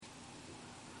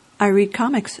I Read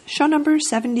Comics, show number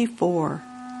 74.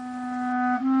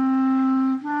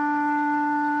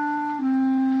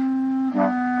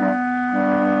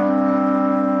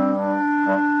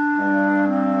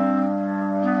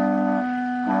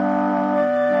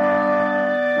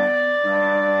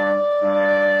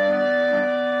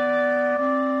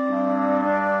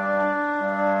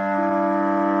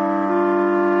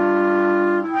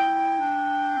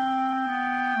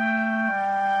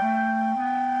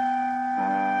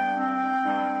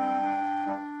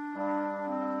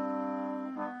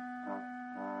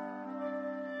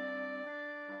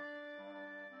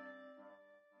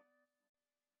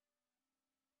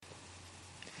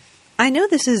 I know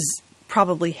this is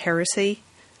probably heresy.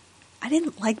 I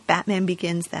didn't like Batman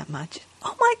Begins that much.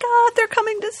 Oh my God, they're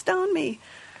coming to stone me.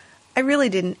 I really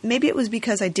didn't. Maybe it was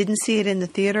because I didn't see it in the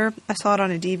theater. I saw it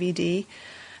on a DVD.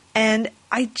 And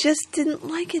I just didn't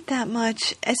like it that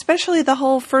much, especially the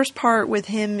whole first part with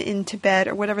him in Tibet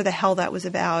or whatever the hell that was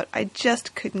about. I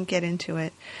just couldn't get into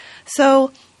it.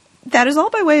 So that is all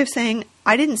by way of saying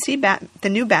I didn't see the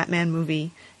new Batman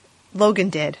movie. Logan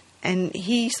did. And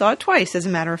he saw it twice, as a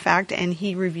matter of fact, and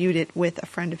he reviewed it with a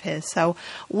friend of his. So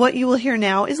what you will hear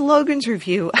now is Logan's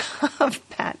review of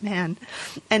Batman,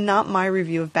 and not my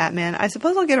review of Batman. I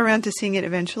suppose I'll get around to seeing it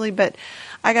eventually, but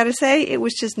I gotta say, it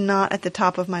was just not at the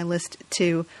top of my list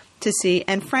to see.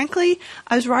 And frankly,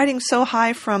 I was riding so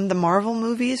high from the Marvel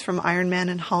movies, from Iron Man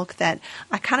and Hulk, that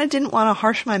I kind of didn't want to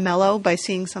harsh my mellow by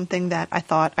seeing something that I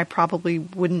thought I probably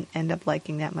wouldn't end up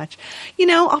liking that much. You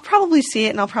know, I'll probably see it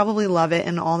and I'll probably love it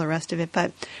and all the rest of it,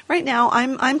 but right now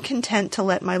I'm content to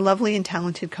let my lovely and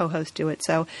talented co-host do it.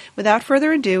 So without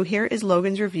further ado, here is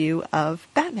Logan's review of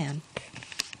Batman.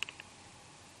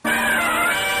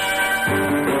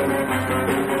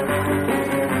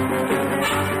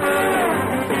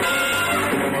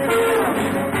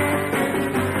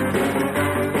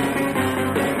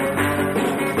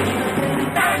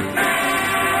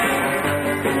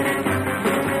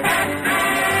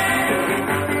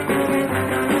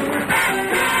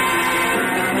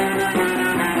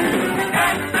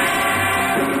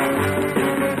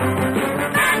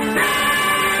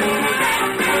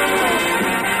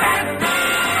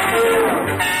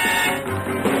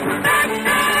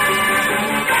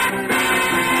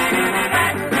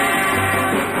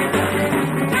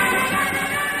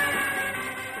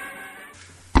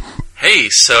 Hey,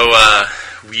 so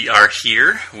we are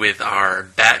here with our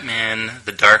Batman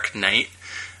The Dark Knight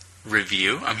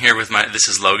review. I'm here with this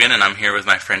is Logan, and I'm here with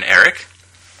my friend Eric.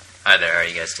 Hi there, how are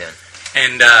you guys doing?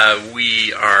 And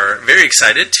we are very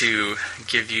excited to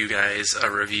give you guys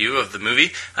a review of the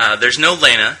movie. There's no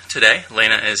Lena today.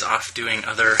 Lena is off doing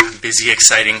other busy,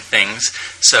 exciting things.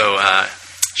 So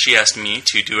she asked me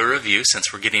to do a review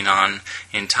since we're getting on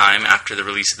in time after the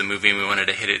release of the movie, and we wanted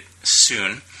to hit it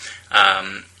soon.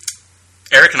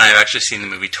 Eric and I have actually seen the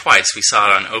movie twice. We saw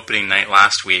it on opening night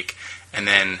last week, and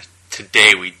then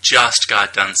today we just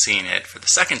got done seeing it for the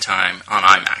second time on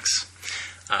IMAX.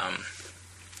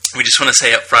 We just want to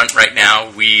say up front right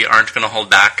now, we aren't going to hold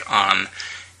back on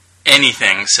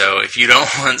anything, so if you don't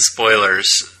want spoilers,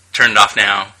 turn it off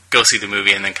now, go see the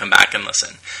movie, and then come back and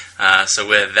listen. So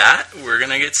with that, we're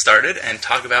going to get started and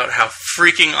talk about how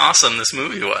freaking awesome this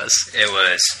movie was. It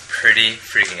was pretty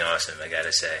freaking awesome, I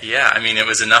gotta say. Yeah, I mean, it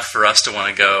was enough for us to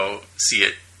want to go see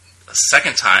it a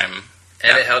second time.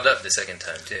 And it held up the second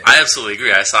time, too. I absolutely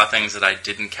agree. I saw things that I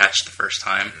didn't catch the first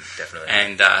time. Definitely.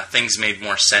 And things made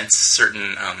more sense.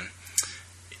 Certain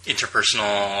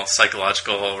interpersonal,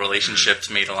 psychological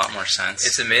relationships made a lot more sense.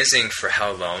 It's amazing for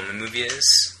how long the movie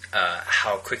is,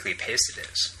 how quickly paced it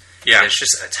is. Yeah. There's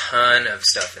just a ton of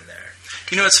stuff in there.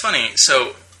 You know, it's funny.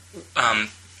 So,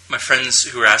 my friends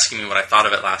who were asking me what I thought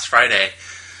of it last Friday,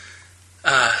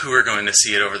 who were going to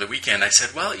see it over the weekend, I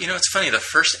said, well, you know, it's funny. The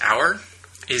first hour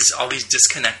is all these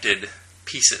disconnected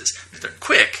pieces. But they're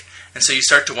quick. And so you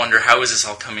start to wonder, how is this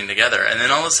all coming together? And then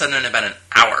all of a sudden, in about an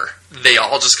hour, they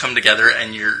all just come together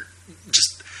and you're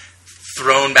just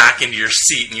thrown back into your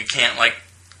seat and you can't, like,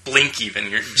 blink even.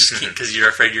 You're just because you're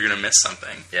afraid you're going to miss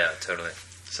something. Yeah, totally.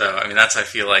 So, I mean, that's, I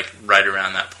feel like, right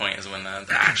around that point is when the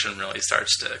action really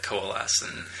starts to coalesce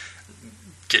and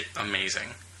get amazing.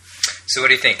 So what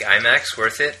do you think? IMAX,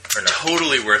 worth it or not?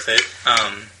 Totally worth it.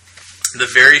 The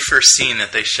very first scene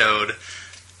that they showed,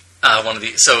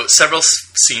 so several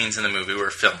scenes in the movie were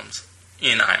filmed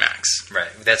in IMAX. Right.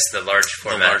 That's the large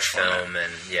format film.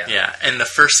 And yeah. And the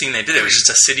first scene they did, it was just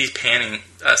a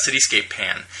cityscape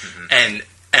pan. Mm-hmm.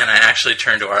 And I actually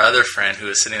turned to our other friend who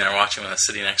was sitting there watching with us,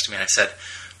 sitting next to me, and I said,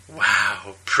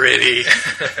 wow, pretty.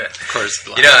 Of course,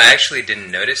 black. I actually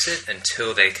didn't notice it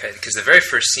until they cut, because the very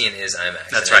first scene is IMAX.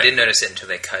 That's right. I didn't notice it until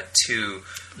they cut to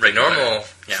the normal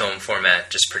film format,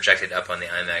 just projected up on the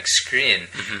IMAX screen,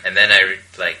 and then I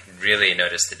really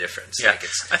noticed the difference. Yeah. Like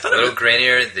it's I thought a little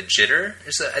grainier. The jitter.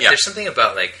 There's something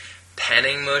about like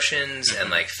panning motions and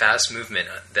like fast movement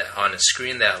that on a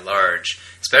screen that large.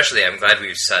 Especially, I'm glad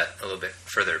we sat a little bit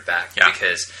further back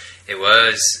because it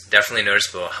was definitely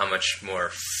noticeable how much more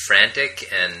frantic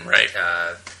and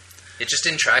it just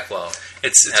didn't track well.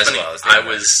 It's as funny. Well as I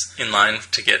was in line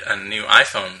to get a new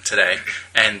iPhone today,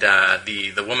 and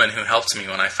the woman who helped me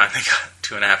when I finally got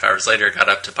 2.5 hours later got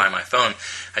up to buy my phone.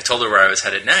 I told her where I was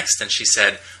headed next, and she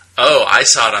said, "Oh, I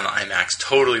saw it on the IMAX.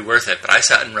 Totally worth it. But I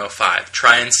sat in row 5.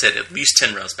 Try and sit at least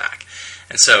 10 rows back."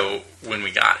 And so when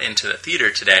we got into the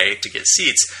theater today to get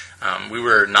seats, we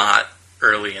were not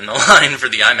early in the line for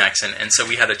the IMAX, and so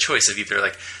we had a choice of either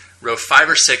like row 5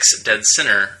 or 6 dead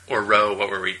center, or row, what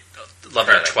were we,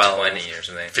 11 or 12, 20 or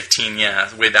something, 15,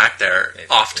 way back there, maybe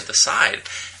off 15. To the side.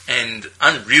 And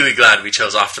I'm really glad we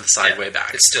chose off to the side way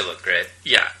back. It still looked great.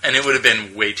 Yeah, and it would have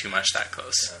been way too much that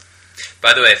close. Yeah.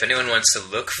 By the way, if anyone wants to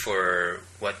look for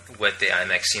what the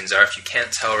IMAX scenes are, if you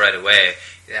can't tell right away,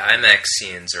 the IMAX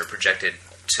scenes are projected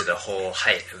to the whole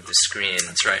height of the screen.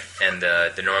 That's right. And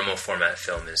the normal format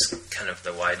film is kind of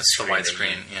the wide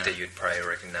screen, that you'd probably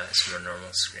recognize from a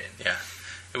normal screen. Yeah.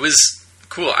 It was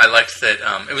cool. I liked that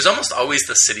it was almost always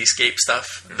the cityscape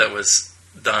stuff that was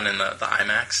done in the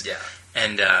IMAX. Yeah.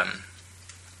 And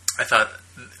I thought,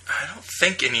 I don't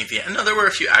think any of the... No, there were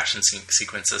a few action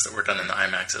sequences that were done in the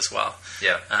IMAX as well.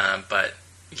 Yeah. But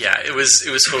yeah, it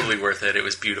was totally worth it. It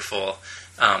was beautiful.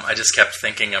 I just kept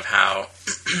thinking of how...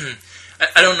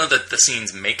 I don't know that the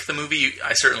scenes make the movie.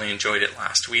 I certainly enjoyed it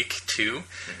last week, too.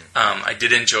 I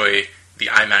did enjoy the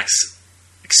IMAX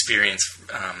experience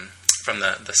from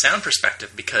the sound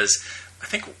perspective, because I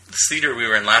think the theater we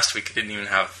were in last week didn't even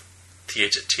have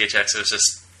THX. It was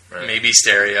just maybe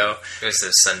stereo. It was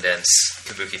the Sundance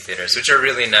Kabuki theaters, which are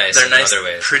really nice. They're in nice, other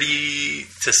ways. Pretty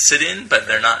to sit in, but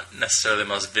they're not necessarily the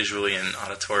most visually and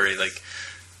auditory, like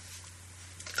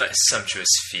sumptuous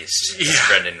feast, as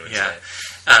Brendan would say.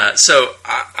 So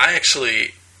I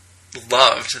actually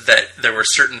loved that there were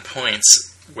certain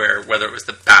points where, whether it was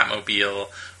the Batmobile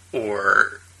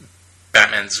or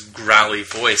Batman's growly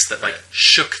voice, that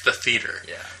shook the theater.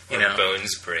 Yeah, or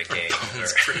bones breaking.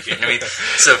 I mean,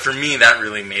 so for me, that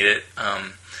really made it.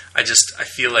 I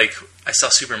feel like I saw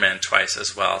Superman twice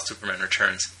as well, Superman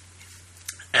Returns,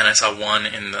 and I saw one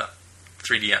in the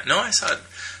 3D. No, I saw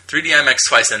 3D IMAX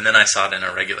twice, and then I saw it in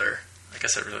a regular. I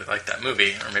guess I really liked that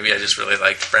movie, or maybe I just really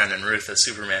liked Brandon Routh as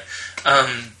Superman.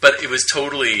 But it was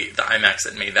totally the IMAX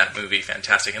that made that movie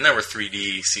fantastic, and there were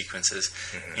 3D sequences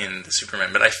in the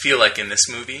Superman. But I feel like in this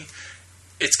movie,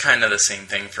 it's kind of the same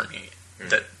thing for me.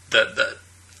 That the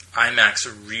IMAX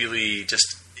really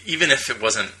just, even if it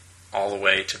wasn't all the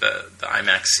way to the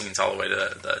IMAX scenes, all the way to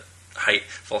the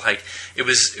full height, it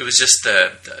was just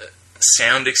the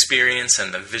sound experience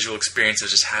and the visual experience of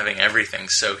just having everything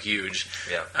so huge.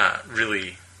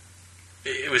 Really,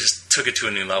 it was just took it to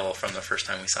a new level from the first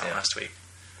time we saw it last week.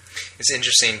 It's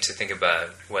interesting to think about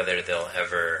whether they'll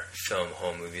ever film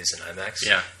whole movies in IMAX.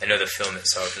 Yeah. I know the film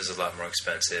itself is a lot more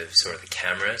expensive, so are the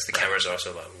cameras. The cameras are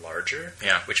also a lot larger,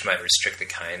 which might restrict the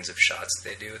kinds of shots that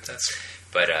they do with that.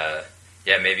 But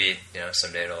maybe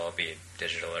someday it'll all be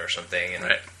digital or something,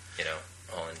 and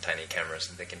all in tiny cameras,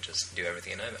 and they can just do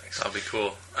everything in IMAX. That'll be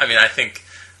cool. I mean, I think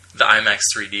the IMAX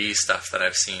 3D stuff that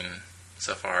I've seen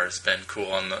so far has been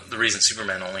cool, and the reason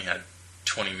Superman only had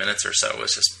 20 minutes or so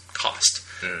was just cost,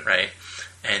 right?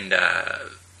 And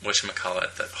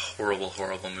whatchamacallit, that horrible,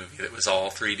 horrible movie that was all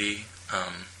 3D,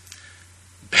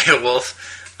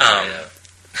 Beowulf,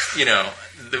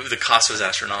 the cost was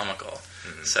astronomical.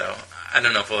 So I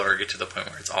don't know if we'll ever get to the point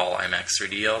where it's all IMAX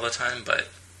 3D all the time, but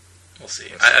we'll see.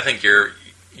 I think your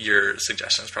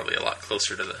suggestion is probably a lot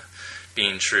closer to the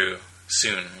being true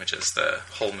soon, which is the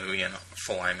whole movie in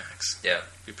full IMAX. Yeah.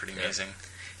 It'd be pretty amazing.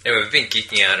 Anyway, we've been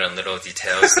geeking out on little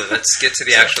details, so let's get to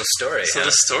the actual story. So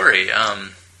the story,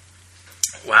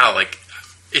 wow,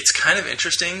 it's kind of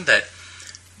interesting that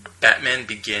Batman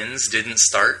Begins didn't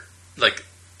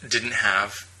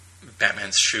have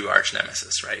Batman's true arch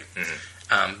nemesis, right?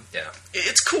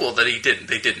 It's cool that they didn't.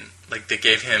 They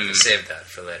gave him... Save that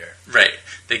for later. Right.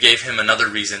 They gave him another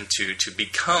reason to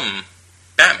become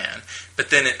Batman.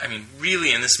 But then,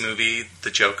 really in this movie,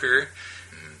 the Joker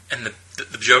and the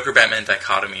Joker-Batman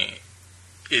dichotomy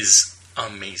is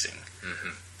amazing.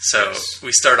 So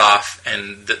we start off,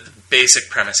 and the basic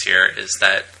premise here is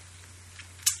that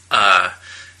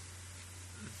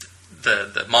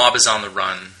the mob is on the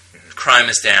run crime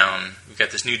is down. We've got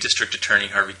this new district attorney,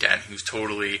 Harvey Dent, who's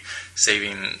totally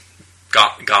saving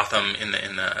Gotham in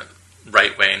the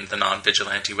right way, in the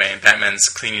non-vigilante way, and Batman's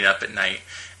cleaning up at night.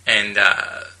 And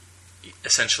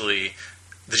essentially,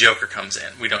 the Joker comes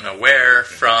in. We don't know where,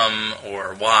 from,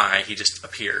 or why. He just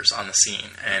appears on the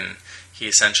scene, and he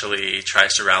essentially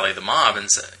tries to rally the mob and,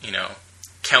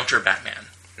 counter Batman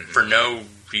for no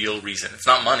real reason. It's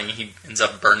not money. He ends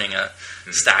up burning a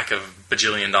stack of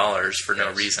bajillion dollars for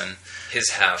no reason.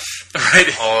 His half, right?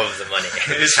 All of the money.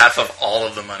 His half of all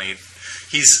of the money.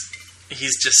 He's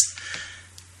just.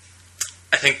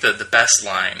 I think the best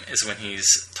line is when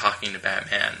he's talking to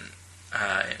Batman.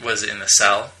 It was in the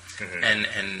cell, and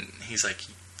he's like,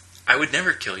 "I would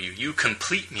never kill you. You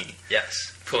complete me."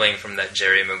 Yes, pulling from that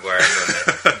Jerry Maguire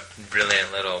moment.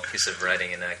 Brilliant little piece of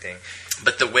writing and acting.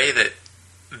 But the way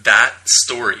that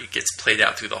story gets played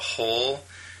out through the whole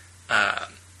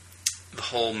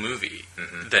movie,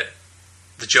 that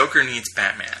the Joker needs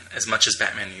Batman as much as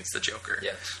Batman needs the Joker.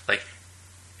 Yes. Like,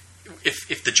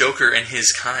 if the Joker and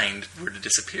his kind were to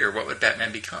disappear, what would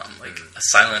Batman become? Like a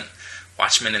silent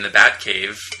watchman in the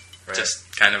Batcave,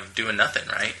 just kind of doing nothing,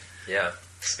 right? Yeah.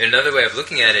 Another way of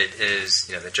looking at it is,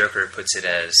 the Joker puts it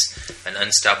as an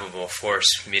unstoppable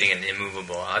force meeting an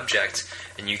immovable object,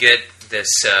 and you get this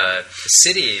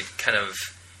city kind of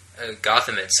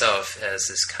Gotham itself as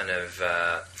this kind of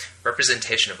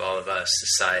representation of all of us,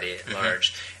 society at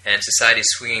large, and society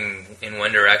swinging in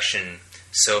one direction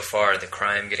so far, the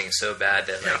crime getting so bad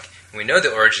that we know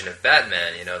the origin of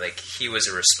Batman. He was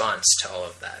a response to all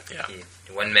of that. Yeah.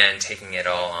 One man taking it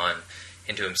all on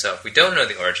into himself. We don't know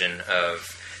the origin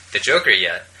of the Joker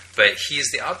yet, but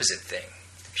he's the opposite thing.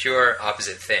 Pure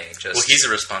opposite thing. He's a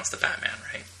response to Batman,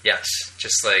 right? Yes.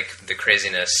 Just like the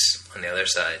craziness on the other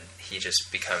side, he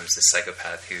just becomes the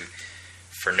psychopath who,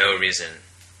 for no reason,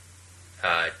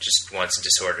 just wants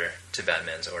disorder to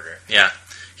Batman's order. Yeah.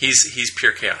 He's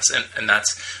pure chaos. And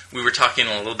that's... We were talking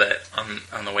a little bit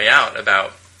on the way out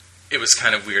about... It was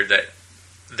kind of weird that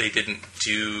they didn't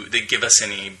give us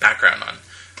any background on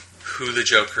who the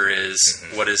Joker is,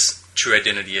 what his true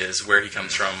identity is, where he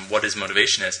comes from, what his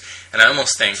motivation is. And I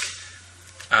almost think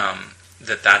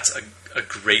that's a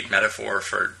great metaphor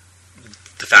for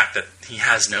the fact that he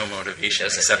has no motivation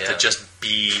except to just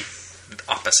be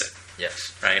opposite.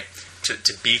 Yes. Right?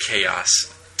 To be chaos,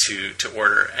 to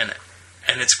order. And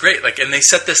it's great. And they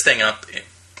set this thing up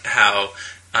how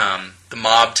the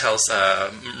mob tells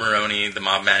Maroni, the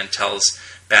mob man tells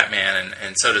Batman,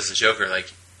 and so does the Joker,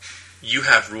 you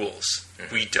have rules.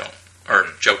 We don't. Or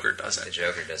Joker doesn't. The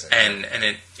Joker doesn't. And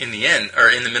in the end, or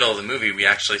in the middle of the movie, we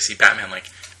actually see Batman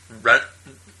run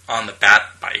on the Bat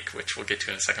bike, which we'll get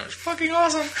to in a second, which is fucking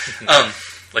awesome.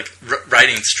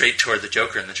 Riding straight toward the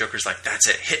Joker, and the Joker's like, "That's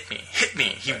it, hit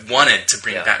me." He wanted to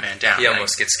bring Batman down. He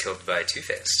almost gets killed by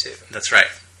Two-Face too. That's right.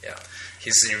 Yeah,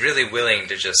 he's really willing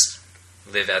to just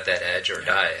live at that edge or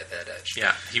die at that edge.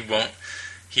 Yeah, he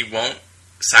won't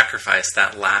sacrifice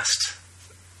that last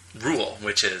rule,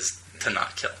 which is to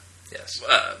not kill. Yes.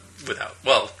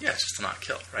 Just to not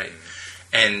kill, right?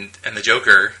 And the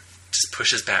Joker just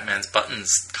pushes Batman's buttons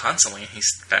constantly, and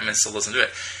Batman still doesn't do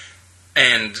it.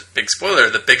 And big spoiler: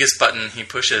 the biggest button he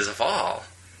pushes of all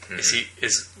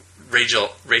is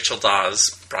Rachel Dawes,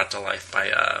 brought to life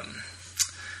by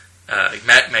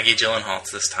Maggie Gyllenhaal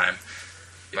this time.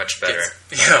 Much better.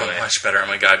 Much better. Oh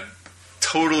my god,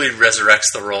 totally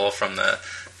resurrects the role from the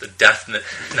death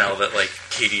knell that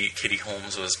Katie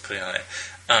Holmes was putting on it.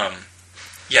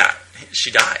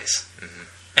 She dies.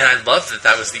 And I love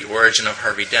that was the origin of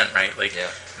Harvey Dent, right?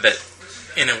 That,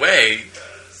 in a way,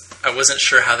 I wasn't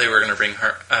sure how they were going to bring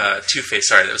Two-Face.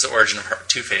 Sorry, that was the origin of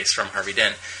Two-Face from Harvey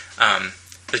Dent.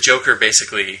 The Joker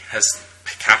basically has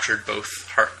captured both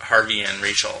Harvey and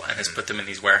Rachel and has put them in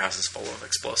these warehouses full of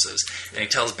explosives. And he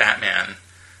tells Batman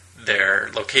their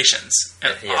locations.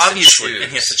 And he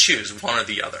has to choose one or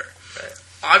the other. Right.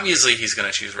 Obviously, he's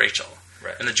going to choose Rachel.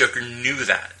 Right. And the Joker knew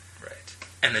that. Right.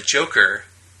 And the Joker,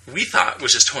 we thought,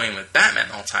 was just toying with Batman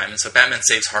the whole time. And so Batman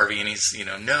saves Harvey, and he's,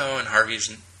 no, and Harvey's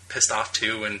pissed off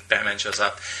too when Batman shows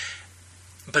up.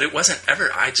 But it wasn't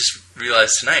ever, I just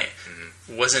realized tonight,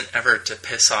 wasn't ever to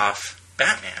piss off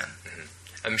Batman.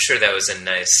 I'm sure that was a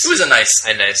nice... It was a nice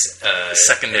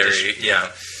secondary, addition.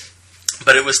 yeah.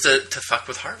 But it was to fuck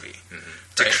with Harvey.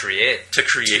 To create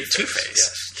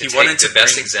Two-Face. Yes. He wanted the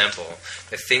best example.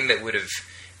 The thing that would have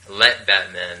let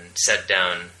Batman set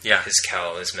down his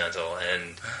cowl, his mantle,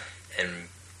 and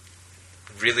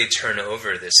really turn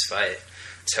over this fight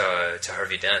to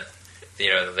Harvey Dent.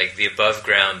 The above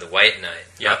ground, the White Knight,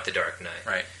 not the Dark Knight.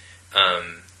 Right.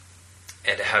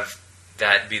 And to have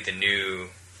that be the new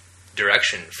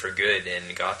direction for good in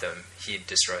Gotham, he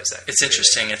destroys that. It's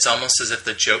interesting. It's almost as if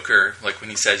the Joker, like when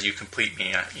he says, "You complete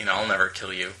me, I'll never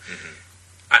kill you." Mm-hmm.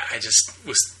 I just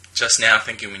was just now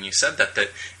thinking when you said that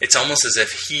it's almost as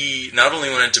if he not only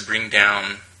wanted to bring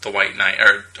down the White Knight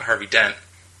or Harvey Dent,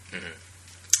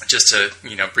 just to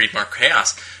breed more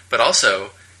chaos, but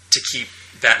also to keep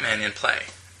Batman in play.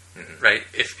 Mm-hmm. Right?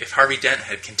 If Harvey Dent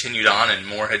had continued on and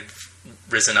more had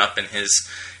risen up in his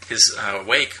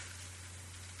wake,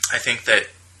 I think that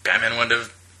Batman wouldn't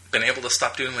have been able to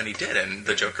stop doing what he did, and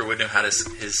the Joker wouldn't have had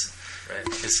his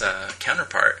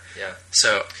counterpart. Yeah.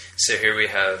 So here we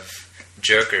have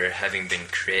Joker having been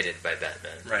created by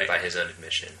Batman, by his own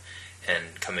admission,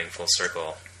 and coming full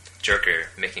circle, Joker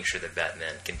making sure that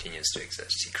Batman continues to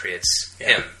exist. He creates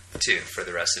him, too, for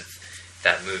the rest of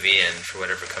that movie and for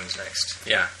whatever comes next.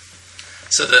 Yeah.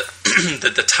 So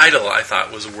the title, I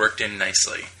thought, was worked in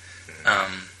nicely.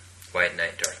 White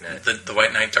Knight, Dark Knight. The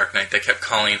White Knight, Dark Knight. They kept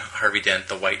calling Harvey Dent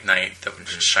the White Knight, the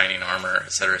shining armor,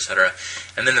 et cetera, et cetera.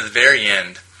 And then at the very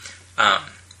end,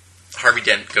 Harvey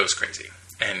Dent goes crazy.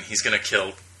 And he's going to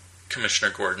kill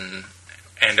Commissioner Gordon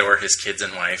and or his kids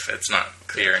and wife. It's not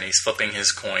clear. And he's flipping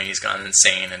his coin. He's gone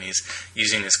insane. And he's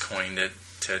using his coin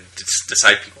to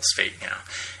decide people's fate now.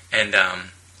 And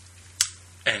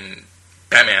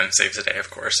Batman saves the day, of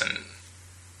course, and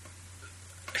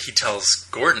he tells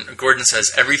Gordon says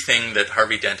everything that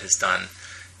Harvey Dent has done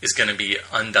is going to be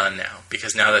undone now,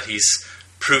 because now that he's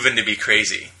proven to be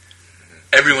crazy,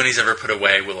 everyone he's ever put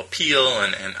away will appeal,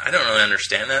 and I don't really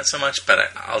understand that so much,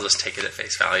 but I'll just take it at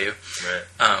face value.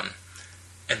 Right.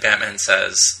 And Batman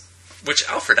says, which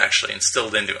Alfred actually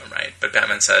instilled into him, right? But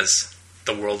Batman says,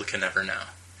 the world can never know.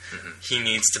 Mm-hmm. He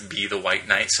needs to be the White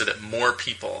Knight so that more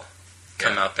people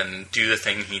come up and do the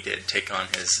thing he did, take on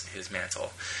his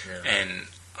mantle. Yeah. And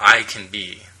I can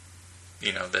be,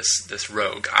 this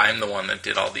rogue. I'm the one that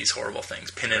did all these horrible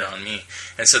things. Pin it on me.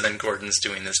 And so then Gordon's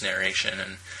doing this narration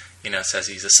and, says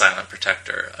he's a silent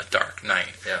protector, a dark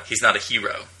knight. Yeah. He's not a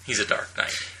hero. He's a dark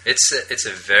knight. It's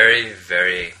a very,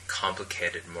 very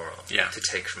complicated moral to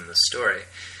take from the story.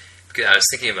 Because I was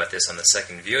thinking about this on the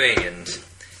second viewing, and,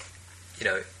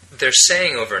 they're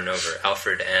saying over and over,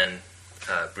 Alfred and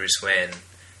Bruce Wayne,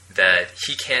 that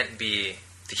he can't be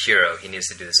the hero. He needs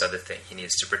to do this other thing. He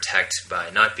needs to protect by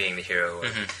not being the hero or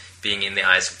being in the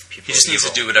eyes of the people. He just needs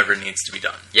to do whatever needs to be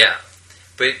done. Yeah.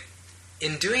 But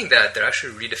in doing that, they're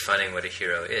actually redefining what a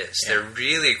hero is. Yeah. They're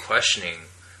really questioning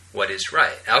what is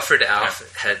right. Alfred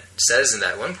says in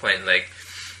that one point,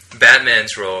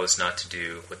 Batman's role is not to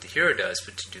do what the hero does,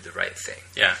 but to do the right thing.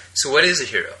 Yeah. So what is a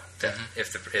hero then,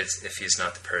 if he's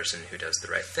not the person who does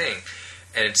the right thing?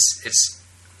 And it's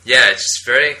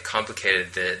very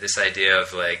complicated. This idea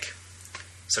of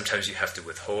sometimes you have to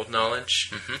withhold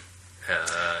knowledge,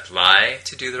 lie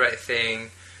to do the right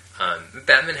thing.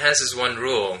 Batman has his one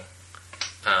rule,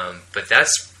 but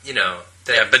that's but now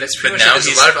there's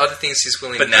a lot of other things he's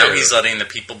willing to do. But now he's letting the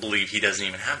people believe he doesn't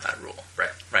even have that rule.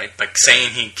 Right. Like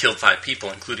saying he killed 5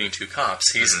 people, including 2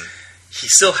 cops. He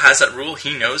still has that rule.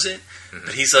 He knows it,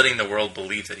 but he's letting the world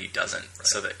believe that he doesn't.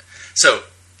 Right. So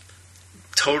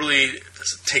totally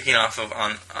taking off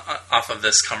of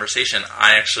this conversation,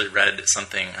 I actually read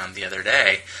something the other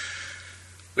day,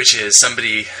 which is some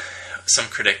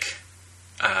critic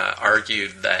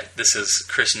argued that this is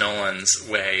Chris Nolan's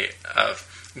way of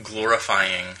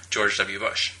glorifying George W.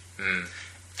 Bush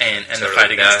and the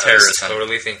fight against terrorism. I was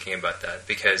totally thinking about that,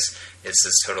 because it's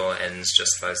this total ends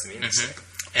justifies the means thing.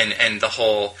 And the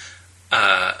whole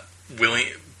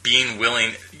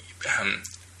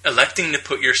electing to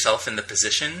put yourself in the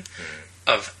position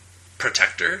of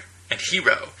protector and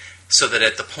hero, so that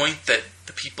at the point that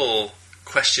the people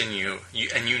question you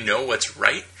and you know what's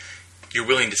right, you're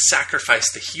willing to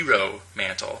sacrifice the hero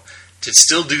mantle to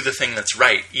still do the thing that's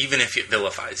right, even if it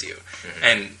vilifies you.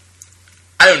 And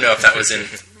I don't know if that was in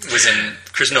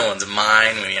Chris Nolan's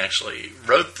mind when he actually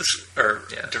wrote this or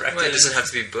directed. Well, it doesn't have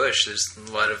to be Bush. There's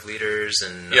a lot of leaders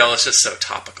and it's just so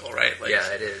topical, right?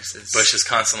 It is. Bush has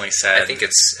constantly said. I think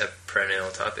it's a perennial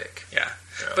topic. Yeah,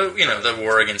 but the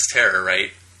war against terror,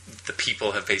 right? The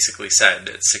people have basically said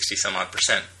at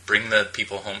 60-some-odd%, bring the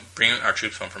people home, bring our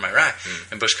troops home from Iraq.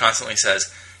 And Bush constantly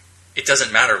says, it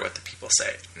doesn't matter what the people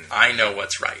say. I know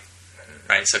what's right.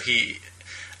 Right? So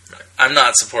I'm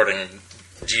not supporting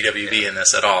GWB in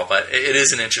this at all, but it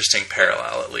is an interesting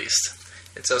parallel, at least.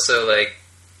 It's also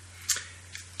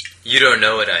you don't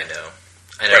know what I know,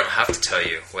 and I don't have to tell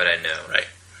you what I know. Right.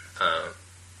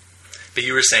 But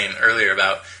you were saying earlier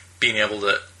about being able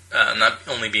to, not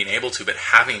only being able to, but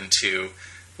having to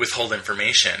withhold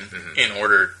information in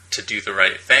order to do the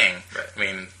right thing. Right. I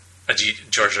mean, a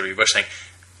George W. Bush thing.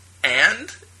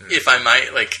 And if I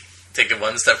might, like, take it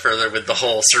one step further with the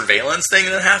whole surveillance thing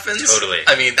that happens. Totally.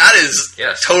 I mean, that is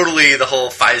totally the whole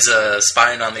FISA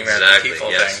spying on the American people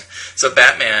thing. So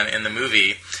Batman in the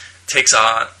movie takes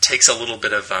a little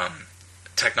bit of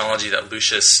technology that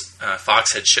Lucius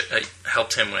Fox had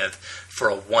helped him with for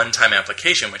a one-time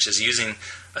application, which is using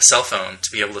a cell phone to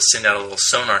be able to send out a little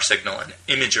sonar signal and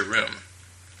image a room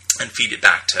and feed it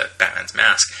back to Batman's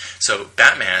mask. So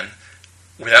Batman,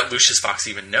 without Lucius Fox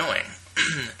even knowing,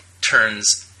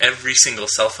 turns every single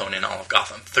cell phone in all of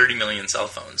Gotham, 30 million cell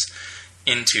phones,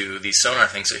 into these sonar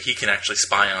things so he can actually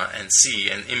spy on and see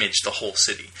and image the whole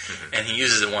city. Mm-hmm. And he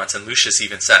uses it once, and Lucius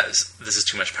even says, this is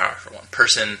too much power for one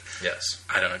person. Yes.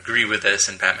 I don't agree with this.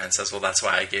 And Batman says, well, that's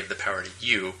why I gave the power to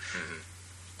you. Mm-hmm.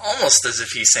 Almost as if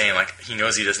he's saying, like, he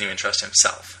knows he doesn't even trust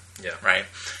himself. Yeah. Right?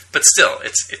 But still,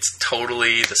 it's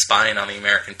totally the spying on the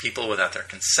American people without their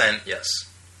consent. Yes.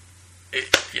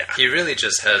 Yeah. He really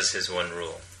just has his one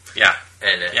rule. Yeah.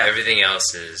 And everything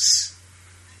else is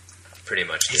pretty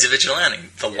much... He's a vigilante.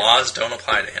 The laws don't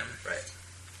apply to him. Right.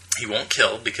 He won't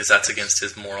kill because that's against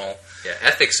his moral... Yeah,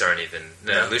 ethics aren't even...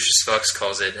 No. Lucius Fox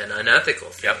calls it an unethical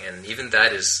thing. Yep. And even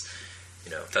that is,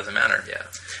 doesn't matter. Yeah.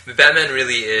 But Batman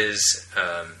really is...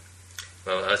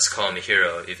 well, let's call him a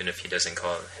hero, even if he doesn't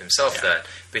call himself that.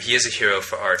 But he is a hero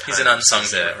for our time. He's an unsung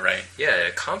hero, right? Yeah,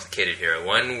 a complicated hero.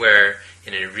 One where,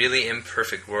 in a really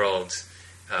imperfect world...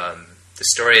 the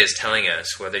story is telling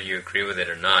us, whether you agree with it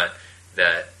or not,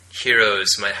 that heroes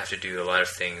might have to do a lot of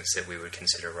things that we would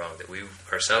consider wrong, that we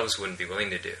ourselves wouldn't be willing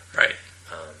to do. Right.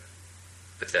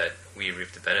 But that we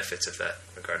reap the benefits of that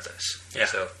regardless. Yeah.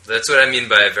 So that's what I mean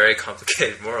by a very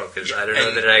complicated moral, because I don't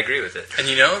know that I agree with it. And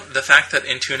the fact that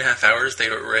in 2.5 hours they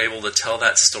were able to tell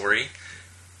that story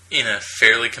in a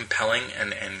fairly compelling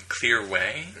and clear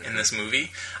way in this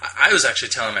movie. I was actually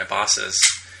telling my bosses...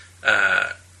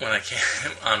 when I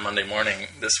came on Monday morning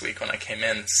this week, when I came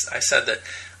in, I said that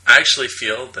I actually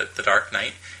feel that The Dark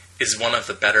Knight is one of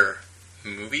the better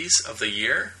movies of the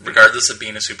year, regardless of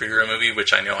being a superhero movie,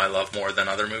 which I know I love more than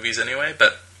other movies anyway.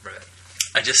 But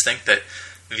I just think that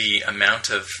the amount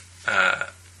of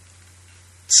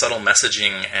subtle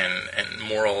messaging and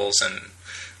morals and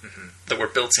that were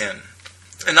built in,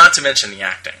 and not to mention the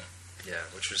acting. Yeah,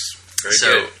 which was very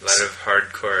good. A lot of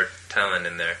hardcore talent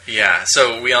in there. Yeah,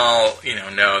 so we all,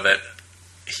 know that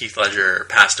Heath Ledger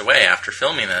passed away after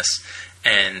filming this,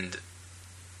 and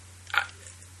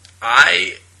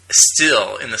I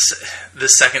still, in the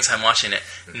second time watching it,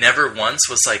 never once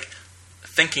was like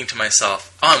thinking to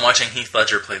myself, "Oh, I'm watching Heath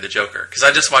Ledger play the Joker," because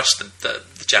I just watched the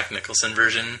Jack Nicholson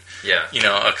version. Yeah,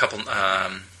 a couple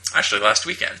actually last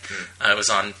weekend. I was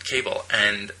on cable,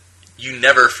 and you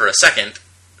never for a second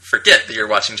forget that you're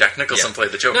watching Jack Nicholson play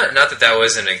the Joker. Not that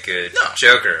wasn't a good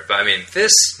Joker, but I mean,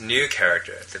 this new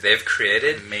character that they've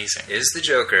created is the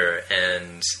Joker,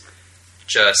 and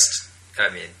just, I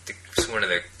mean, it's one of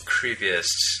the creepiest,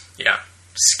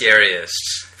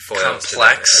 scariest foils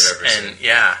complex, I've ever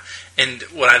seen. And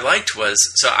what I liked was,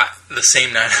 the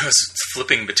same night I was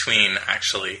flipping between,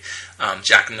 actually,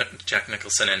 Jack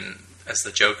Nicholson as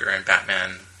the Joker and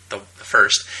Batman the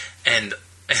first, and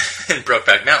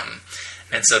Brokeback Mountain.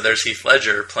 And so there's Heath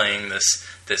Ledger playing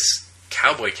this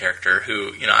cowboy character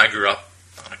who, I grew up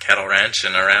on a cattle ranch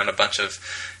and around a bunch of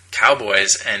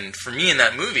cowboys. And for me in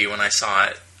that movie, when I saw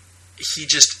it, he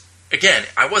just, again,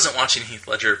 I wasn't watching Heath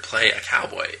Ledger play a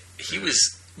cowboy. He was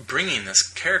bringing this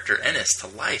character Ennis to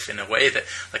life in a way that,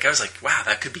 like, I was like, wow,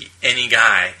 that could be any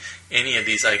guy, any of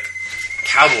these, like,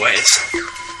 cowboys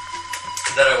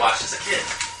that I watched as a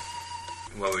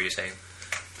kid. What were you saying?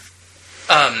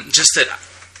 Just that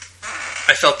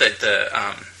I felt that the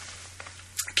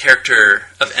character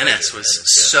of Ennis was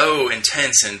so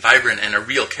intense and vibrant and a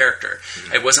real character.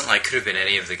 Mm-hmm. It wasn't like... Could have been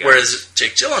any of the guys. Whereas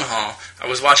Jake Gyllenhaal, I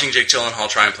was watching Jake Gyllenhaal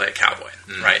try and play a cowboy,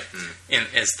 right?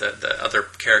 As the other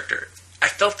character. I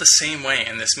felt the same way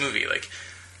in this movie. Like,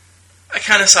 I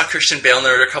kind of saw Christian Bale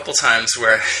there a couple times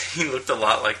where he looked a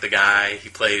lot like the guy he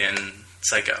played in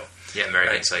Psycho. Yeah,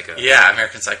 American Psycho. Yeah,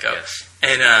 American Psycho. Yes.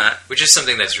 And which is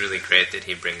something that's really great that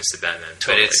he brings to Batman.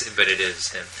 Totally. But it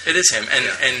is him. It is him.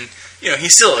 And he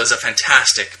still is a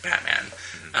fantastic Batman,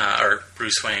 or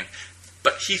Bruce Wayne.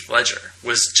 But Heath Ledger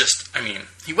was just,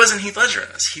 he wasn't Heath Ledger in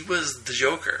this. He was the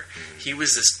Joker. Mm-hmm. He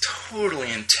was this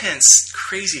totally intense,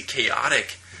 crazy,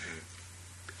 chaotic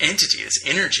entity, this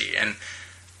energy. And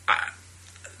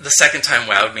the second time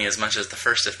wowed me as much as the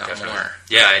first, if not more.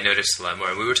 Yeah, I noticed a lot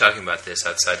more. We were talking about this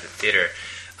outside the theater.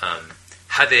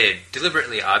 How they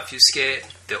deliberately obfuscate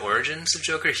the origins of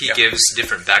Joker. He gives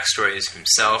different backstories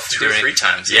himself. 2 or 3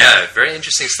 times. Yeah, very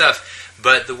interesting stuff.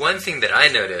 But the one thing that I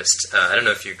noticed, I don't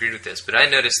know if you agreed with this, but I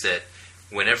noticed that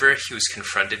whenever he was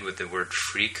confronted with the word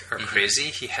freak or crazy,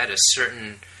 he had a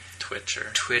certain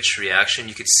twitch reaction.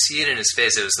 You could see it in his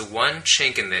face. It was the one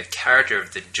chink in the character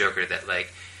of the Joker that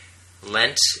like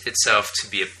lent itself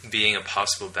to being a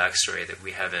possible backstory that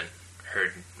we haven't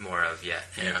heard more of yet.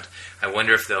 Yeah. And I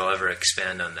wonder if they'll ever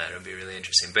expand on that. It would be really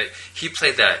interesting. But he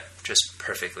played that just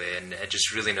perfectly, and I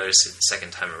just really noticed it the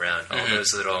second time around. All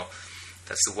those little...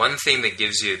 That's the one thing that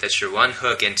gives you... That's your one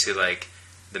hook into, like,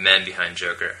 the man behind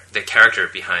Joker. The character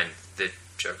behind the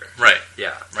Joker. Right.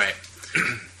 Yeah. Right.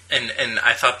 and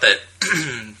I thought that...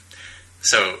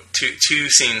 so, two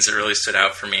scenes that really stood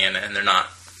out for me, and they're not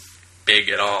big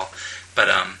at all. But,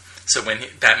 so when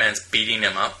Batman's beating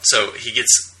him up, so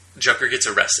Joker gets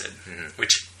arrested,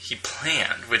 which he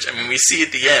planned, which, I mean, we see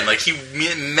at the end, like, he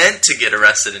meant to get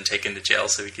arrested and taken to jail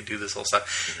so he could do this whole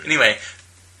stuff. Anyway,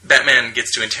 Batman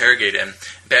gets to interrogate him.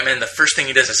 Batman, the first thing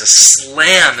he does is to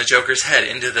slam the Joker's head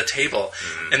into the table.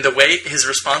 And the way his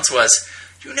response was,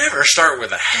 you never start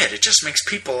with a head, it just makes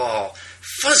people all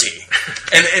fuzzy.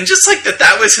 and just like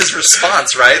that was his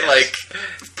response, right? Yes. Like,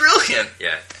 brilliant.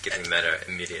 Yeah, getting meta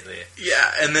immediately.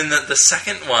 Yeah, and then the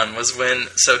second one was when,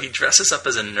 so he dresses up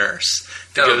as a nurse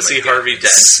to go see Harvey Dent.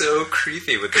 So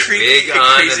creepy with the wig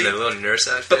on and the little nurse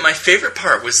outfit. But my favorite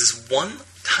part was this one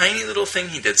tiny little thing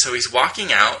he did. So he's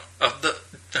walking out of the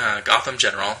Gotham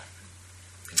General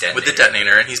with the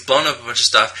detonator, and he's blown up a bunch of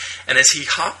stuff. And as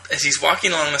he's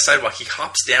walking along the sidewalk, he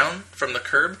hops down from the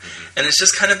curb, and it's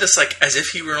just kind of this, like, as if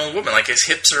he were an old woman. Like, his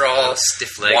hips are all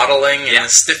waddling and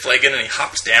stiff-legged, and he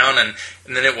hops down, and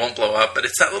then it won't blow up. But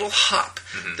it's that little hop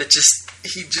that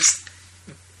he just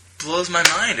blows my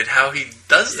mind at how he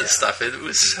does this stuff. It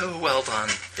was so well done.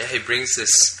 Yeah, he brings this...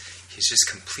 He's just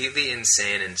completely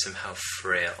insane and somehow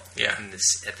frail. Yeah. And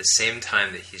at the same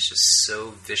time that he's just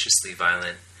so viciously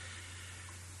violent...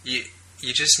 You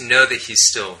just know that he's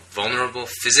still vulnerable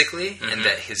physically, and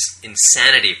that his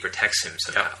insanity protects him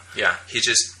somehow. Yeah. He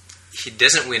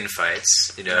doesn't win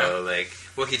fights, you know, like...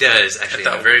 Well, he does, actually,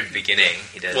 at the very beginning.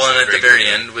 He does. Well, and at the very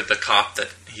end, with the cop that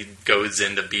he goes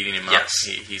into beating him up,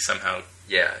 he somehow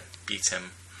beats him.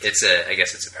 I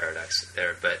guess it's a paradox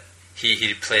there, but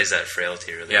he plays that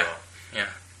frailty really well. Yeah.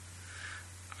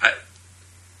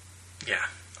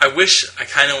 I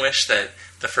kind of wish that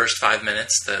the first 5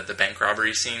 minutes, the bank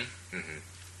robbery scene,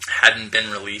 hadn't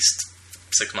been released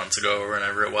 6 months ago or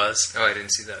whenever it was. Oh, I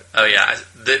didn't see that. Oh, yeah.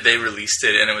 They released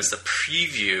it, and it was the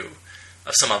preview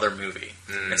of some other movie.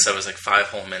 And so it was like 5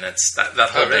 whole minutes, that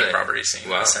whole bank robbery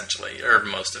scene, essentially, or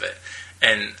most of it.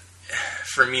 And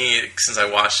for me, since I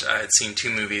had seen 2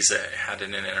 movies that had it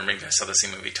in it, or maybe I saw the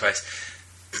same movie twice.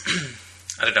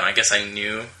 I don't know, I guess I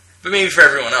knew. But maybe for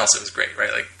everyone else it was great,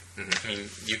 right? Like, I mean,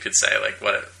 you could say, like,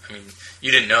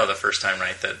 you didn't know the first time,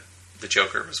 right, that the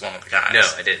Joker was one of the guys. No,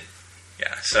 I didn't.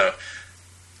 Yeah, so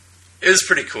it was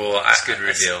pretty cool. It's a good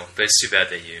reveal, but it's too bad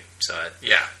that you saw it.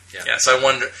 Yeah. So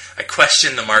I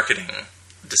questioned the marketing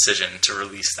decision to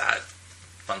release that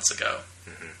months ago.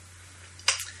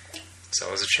 It's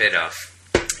always a trade-off.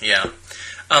 Yeah.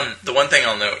 The one thing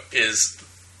I'll note is,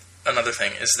 another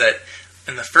thing, is that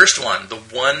in the first one, the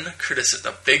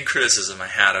big criticism I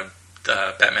had of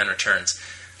Batman Returns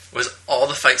was all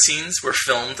the fight scenes were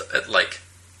filmed at, like,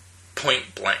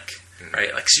 point blank,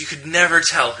 right? Like, so you could never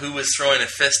tell who was throwing a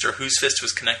fist or whose fist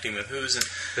was connecting with whose. And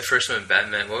the first one,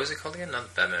 Batman, what was it called again?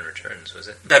 Not Batman Returns, was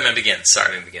it? Batman Begins, sorry.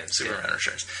 Batman Begins. Superman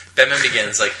Returns. Batman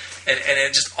Begins, like, and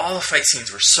it just, all the fight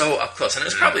scenes were so up close, and it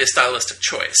was probably a stylistic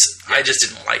choice. Yeah. I just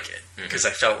didn't like it, because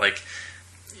I felt like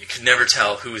you could never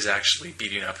tell who was actually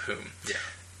beating up whom. Yeah.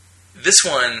 This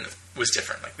one was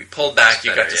different. Like, we pulled back,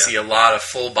 you got to see a lot of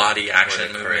full body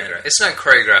action movement. It's not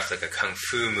choreographed like a kung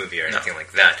fu movie or anything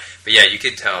like that. But yeah, you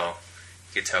could tell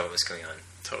what was going on.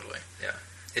 Totally. Yeah.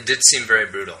 It did seem very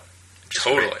brutal.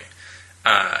 Totally.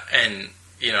 And,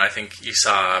 you know, I think you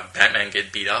saw Batman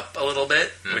get beat up a little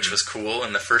bit, which was cool.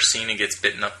 In the first scene, he gets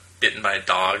bitten by a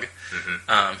dog.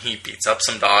 He beats up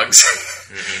some dogs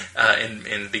in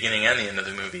the beginning and the end of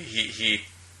the movie. He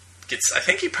I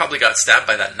think he probably got stabbed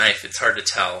by that knife. It's hard to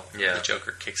tell what the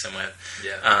Joker kicks him with.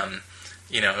 Yeah.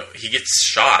 You know, he gets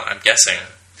shot, I'm guessing.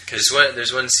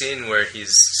 There's one scene where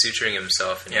he's suturing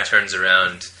himself and he turns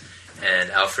around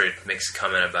and Alfred makes a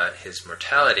comment about his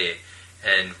mortality,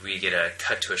 and we get a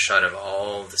cut to a shot of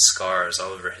all the scars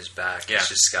all over his back. Yeah. He's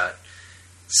just got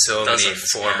so many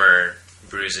former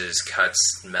bruises,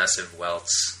 cuts, massive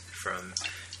welts from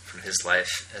his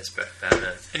life as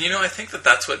Batman. And, you know, I think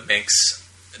that's what makes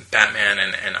Batman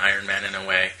and Iron Man, in a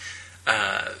way,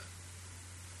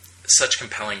 such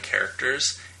compelling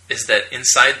characters, is that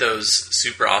inside those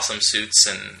super awesome suits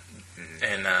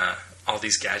and all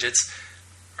these gadgets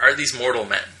are these mortal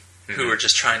men. who are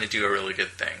just trying to do a really good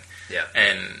thing. Yeah.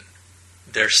 And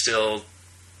they're still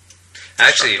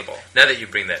actually, now that you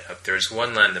bring that up, there's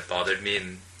one line that bothered me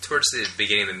towards the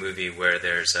beginning of the movie where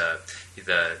there's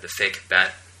the fake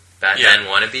Batman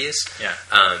wannabes. Yeah.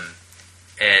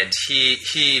 And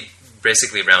he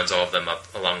basically rounds all of them up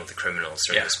along with the criminals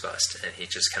during this bust, and he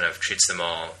just kind of treats them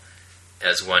all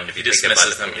as one to be picked up by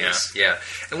the police. Yeah.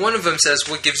 And one of them says,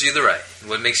 "What gives you the right?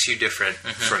 What makes you different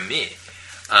from me?"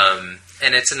 And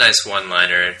it's a nice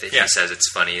one-liner that he says.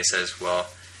 It's funny. He says, "Well,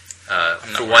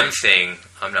 for one thing,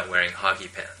 I'm not wearing hockey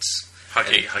pants.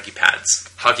 Hockey pads.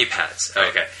 Hockey pads. Right.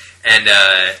 Okay." And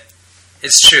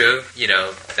it's true.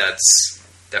 That's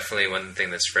definitely one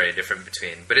thing that's very different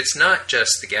between. But it's not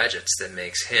just the gadgets that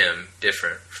makes him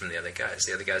different from the other guys.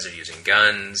 The other guys are using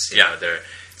guns.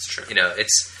 It's true.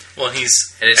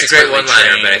 It's a great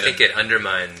one-liner, but I think it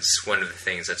undermines one of the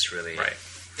things that's really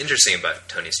interesting about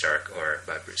Tony Stark or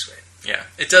about Bruce Wayne. Yeah,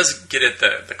 it does get at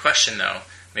the question, though.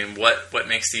 I mean, what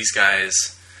makes these guys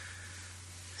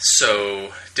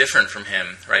so different from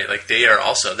him, right? Like,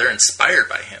 they're inspired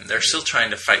by him. They're still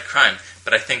trying to fight crime,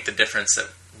 but I think the difference that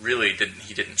really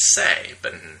he didn't say,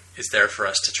 but is there for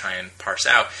us to try and parse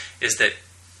out, is that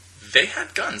they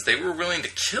had guns. They were willing to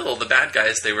kill the bad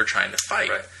guys they were trying to fight.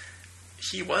 Right.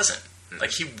 He wasn't.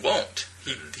 Like, he won't.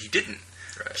 He didn't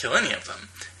kill any of them.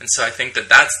 And so I think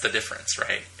that's the difference,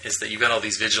 right? Is that you've got all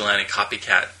these vigilante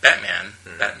copycat Batmen,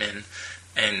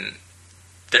 and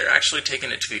they're actually taking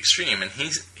it to the extreme, and he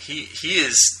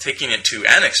is taking it to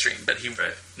an extreme, but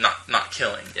not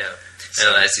killing. Yeah. So,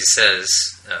 and as he says,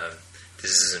 this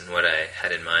isn't what I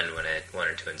had in mind when I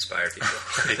wanted to inspire people.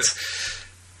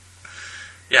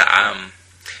 Yeah.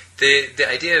 The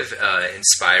idea of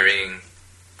inspiring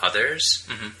others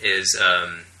is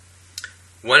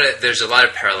there's a lot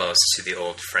of parallels to the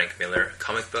old Frank Miller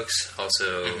comic books.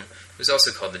 Also, it was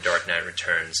also called The Dark Knight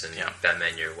Returns and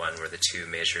Batman Year One were the two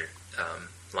major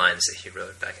lines that he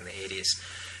wrote back in the 80s.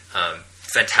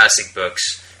 Fantastic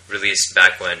books released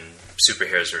back when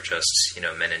superheroes were just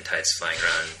men in tights flying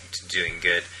around doing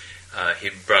good. He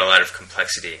brought a lot of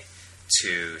complexity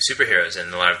to superheroes,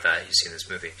 and a lot of that you see in this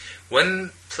movie.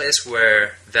 One place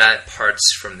where that parts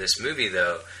from this movie,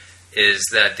 though, is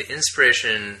that the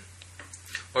inspiration,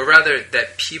 or rather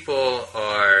that people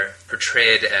are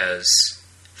portrayed as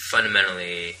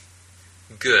fundamentally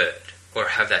good or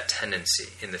have that tendency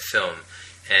in the film.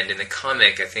 And in the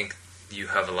comic, I think you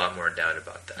have a lot more doubt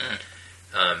about that.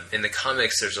 In the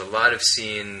comics, there's a lot of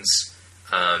scenes,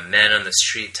 man on the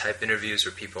street type interviews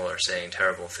where people are saying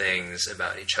terrible things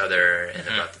about each other and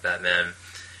about the Batman.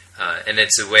 And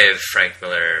it's a way of Frank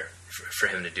Miller for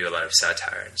him to do a lot of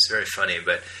satire. It's very funny,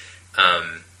 but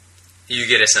you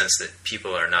get a sense that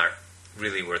people are not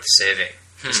really worth saving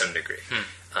to some degree.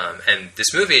 And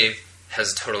this movie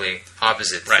has a totally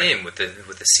opposite theme with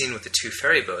the scene with the two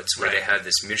ferry boats where they have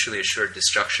this mutually assured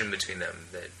destruction between them.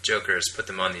 The Joker has put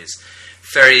them on these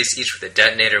ferries, each with a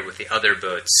detonator, with the other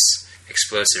boat's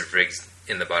explosive rigs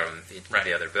in the bottom of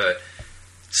the other boat.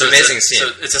 So amazing scene.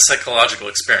 So it's a psychological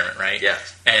experiment, right? Yeah.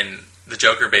 And the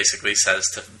Joker basically says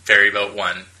to ferry boat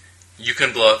 1, you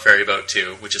can blow up ferry boat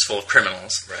 2, which is full of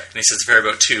criminals. Right. And he says to ferry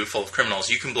boat 2, full of criminals,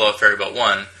 you can blow up ferry boat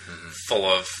 1, full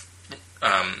of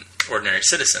ordinary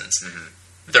citizens.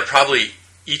 They're probably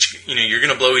each, you're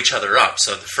going to blow each other up.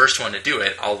 So the first one to do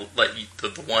it, I'll let you, the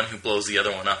one who blows the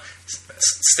other one up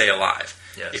stay alive.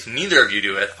 Yes. If neither of you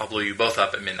do it, I'll blow you both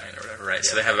up at midnight or whatever, right? Yeah.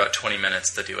 So they have about 20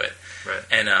 minutes to do it. Right.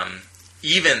 And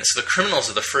so the criminals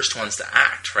are the first ones to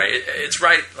act, right? It's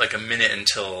right like a minute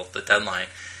until the deadline.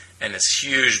 And this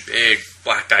huge, big,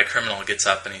 black guy criminal gets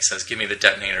up and he says, give me the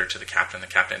detonator to the captain. The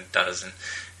captain does,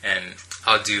 and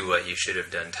I'll do what you should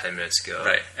have done 10 minutes ago.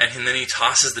 Right. And then he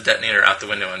tosses the detonator out the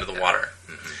window into the water.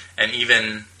 And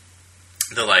even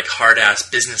the, hard-ass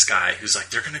business guy who's like,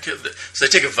 they're going to kill... So they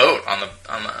take a vote on the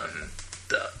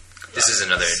this is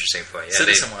another interesting point. Yeah,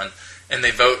 citizen one. And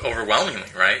they vote overwhelmingly,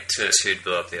 right? To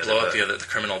blow up the other boat. the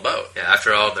criminal boat. Yeah,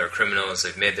 after all, they're criminals.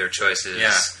 They've made their choices.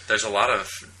 Yeah, there's a lot of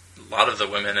the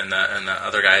women and the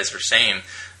other guys are saying,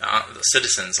 the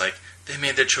citizens, they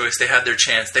made their choice. They had their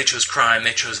chance. They chose crime.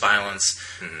 They chose violence.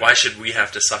 Why should we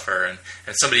have to suffer?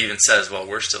 And somebody even says, well,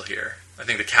 we're still here. I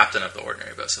think the captain of the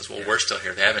ordinary boat says, well, we're still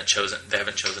here. They haven't chosen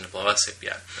to blow us up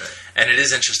yet. Right. And it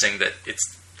is interesting that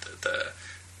it's the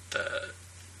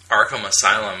Arkham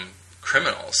Asylum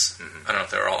criminals. I don't know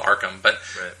if they're all Arkham, but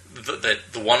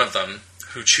the one of them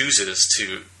who chooses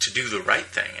to do the right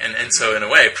thing. And so in a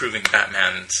way, proving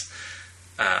Batman's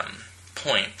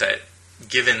point that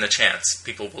given the chance,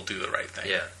 people will do the right thing.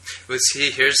 Yeah. Well,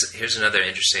 see, here's another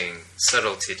interesting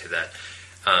subtlety to that.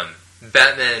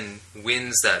 Batman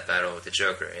wins that battle with the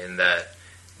Joker in that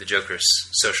the Joker's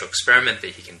social experiment that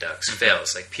he conducts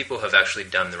fails. Like, people have actually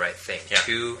done the right thing. Yeah.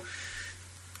 Two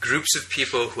groups of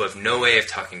people who have no way of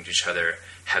talking to each other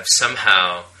have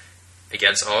somehow,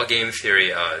 against all game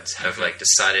theory odds, have like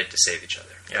decided to save each other.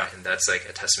 Yeah. And that's like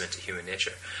a testament to human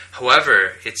nature.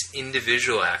 However, it's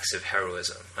individual acts of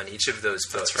heroism on each of those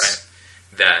boats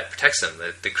that protects them.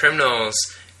 The criminals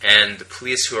and the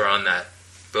police who are on that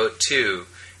boat too,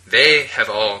 they have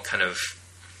all kind of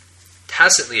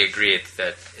tacitly agreed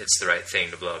that it's the right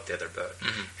thing to blow up the other boat.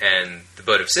 And the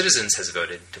boat of citizens has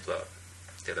voted to blow up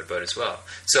the other boat as well.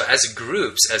 So as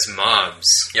groups, as mobs,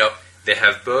 they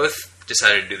have both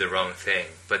decided to do the wrong thing,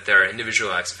 but there are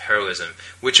individual acts of heroism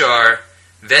which are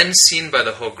then seen by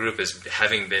the whole group as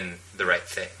having been the right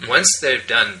thing. Once they've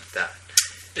done that,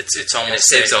 it's almost it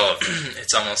saves all of them.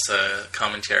 It's almost a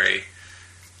commentary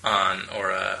on,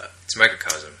 or it's a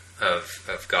microcosm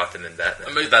of Gotham and Batman.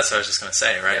 I mean, that's what I was just going to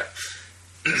say, right?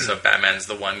 Yeah. So Batman's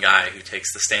the one guy who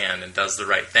takes the stand and does the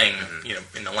right thing. You know,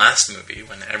 in the last movie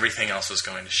when everything else was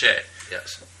going to shit.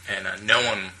 Yes. And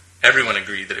everyone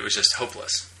agreed that it was just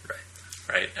hopeless.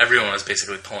 Right. Everyone was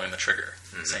basically pulling the trigger,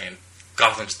 saying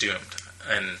Gotham's doomed.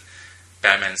 And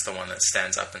Batman's the one that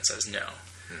stands up and says no.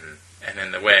 And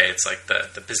in the way, it's like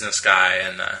the business guy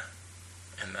and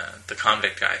the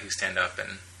convict guy who stand up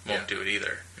and won't do it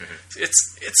either.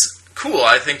 It's cool.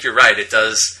 I think you're right. It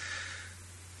does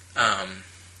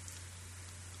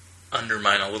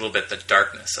undermine a little bit the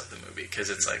darkness of the movie, because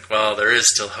it's like, well, there is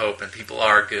still hope and people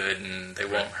are good and they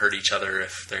won't hurt each other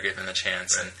if they're given the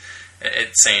chance. And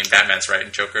it's saying Batman's right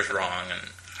and Joker's wrong.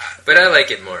 But I like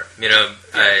it more. You know,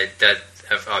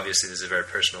 obviously this is a very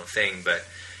personal thing, but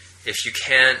if you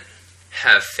can't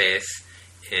have faith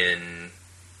in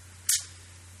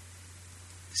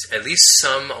at least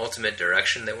some ultimate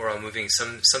direction that we're all moving,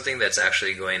 something that's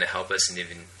actually going to help us in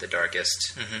even the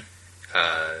darkest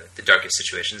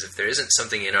situations, if there isn't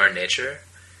something in our nature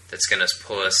that's going to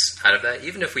pull us out of that,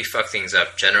 even if we fuck things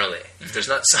up generally, if there's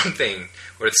not something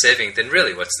worth saving, then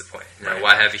really what's the point? You know,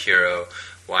 why have a hero?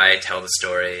 Why tell the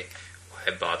story?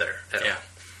 Why bother at all?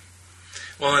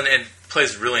 Well, and it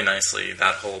plays really nicely,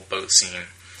 that whole boat scene,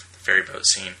 the ferry boat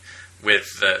scene,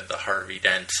 with the Harvey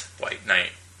Dent White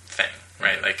Knight thing,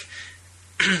 right? Like,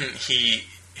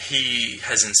 he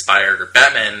has inspired, or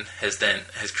Batman has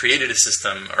created a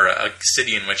system or a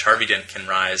city in which Harvey Dent can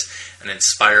rise and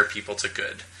inspire people to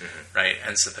good, right?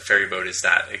 And so the ferry boat is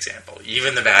that example.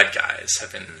 Even the bad guys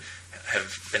have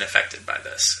been affected by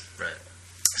this, right?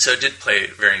 So it did play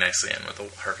very nicely in with the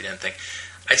Harvey Dent thing.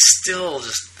 I still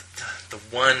just, the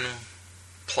one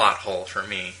plot hole for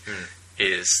me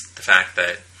is the fact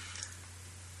that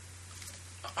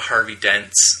Harvey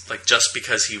Dent's, like, just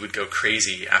because he would go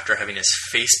crazy after having his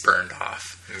face burned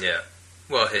off. Yeah.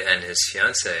 Well, and his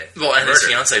fiancée. Well, and his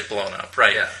fiancée blown up,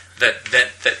 right. Yeah.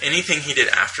 That anything he did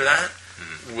after that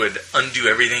would undo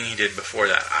everything he did before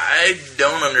that. I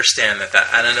don't understand that,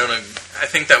 and I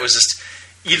think that was just,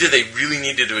 either they really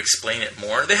needed to explain it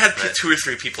more. They had 2 or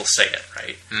 3 people say it,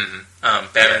 right?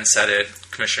 Batman said it,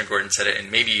 Commissioner Gordon said it,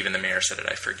 and maybe even the mayor said it,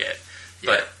 I forget.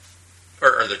 But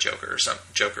or the Joker, or some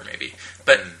Joker maybe.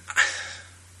 But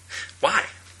why?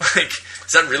 Like,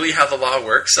 is that really how the law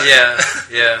works? Yeah.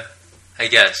 I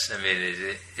guess. I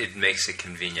mean, it makes a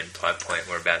convenient plot point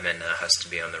where Batman now has to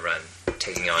be on the run,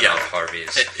 taking on all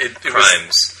Harvey's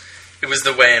crimes. It was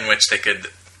the way in which they could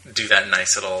do that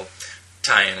nice little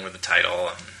tie-in with the title.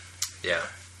 Yeah.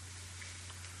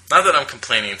 Not that I'm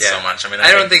complaining so much. I mean,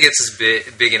 I don't think it's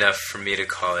big enough for me to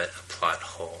call it a plot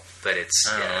hole, but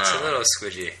it's a little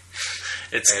squidgy.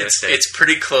 It's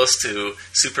pretty close to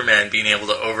Superman being able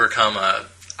to overcome a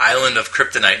island of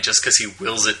kryptonite just because he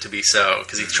wills it to be so,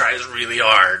 because he tries really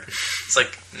hard. It's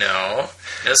like, no,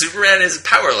 Superman is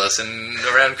powerless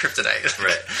around kryptonite.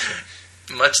 Right.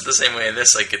 Much the same way in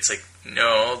this, like, it's like,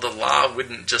 no, the law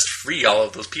wouldn't just free all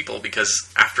of those people because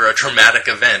after a traumatic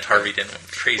event, Harvey Dent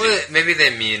went crazy. Well, maybe they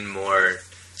mean more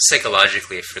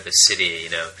psychologically for the city, you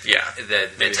know. Yeah.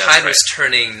 The tide was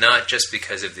turning not just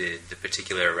because of the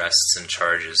particular arrests and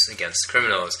charges against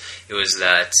criminals. It was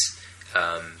that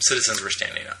citizens were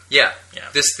standing up. Yeah.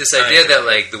 This idea that,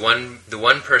 like, the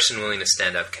one person willing to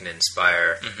stand up can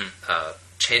inspire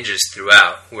changes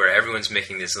throughout, where everyone's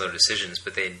making these little decisions,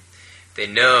 but they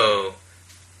know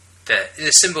that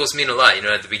the symbols mean a lot. You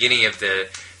know, at the beginning of the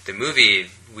movie,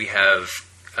 we have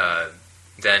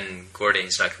then Gordon.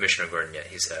 He's not Commissioner Gordon yet.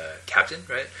 He's a captain,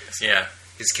 right? Yeah.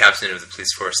 He's captain of the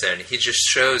police force there, and he just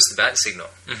shows the bat signal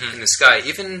in the sky,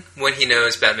 even when he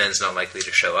knows Batman's not likely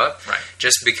to show up. Right.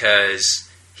 Just because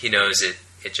he knows it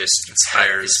it just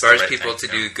inspires people to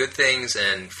do good things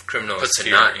and criminals to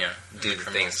not do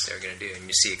the things they're going to do. And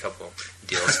you see a couple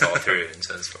deals fall through and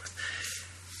so on and so forth.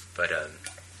 But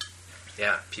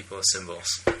people as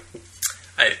symbols.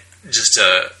 Just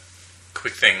a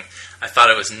quick thing. I thought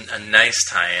it was a nice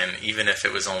tie-in, even if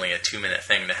it was only a 2-minute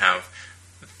thing, to have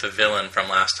the villain from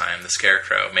last time, the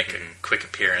Scarecrow, make a quick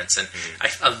appearance. And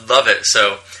I love it.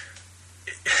 So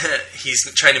he's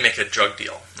trying to make a drug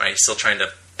deal, right? He's still trying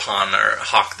to pawn or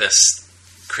hawk this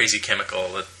crazy chemical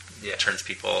that turns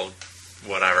people,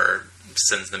 whatever,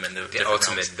 sends them into the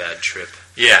ultimate bad trip.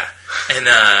 Yeah. And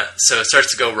so it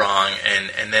starts to go wrong,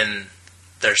 and then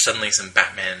there's suddenly some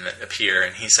Batman that appear,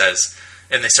 and he says,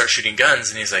 and they start shooting guns,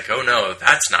 and he's like, oh no,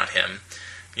 that's not him,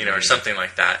 or something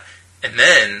like that. And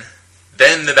then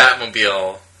the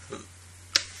Batmobile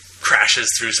crashes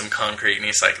through some concrete, and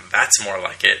he's like, that's more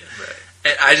like it. Right.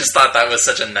 And I just thought that was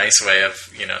such a nice way of,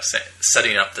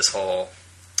 setting up this whole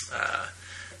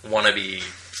wannabe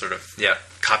sort of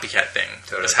copycat thing.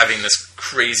 Totally. Was having this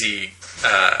crazy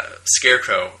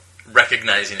Scarecrow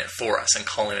recognizing it for us and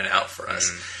calling it out for us.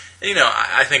 And,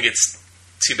 I think it's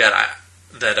too bad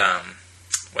that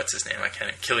what's his name?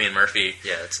 Cillian Murphy.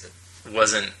 Yeah, that's it.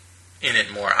 Wasn't in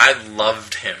it more. I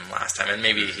loved him last time, and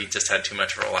maybe he just had too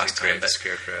much for last time. But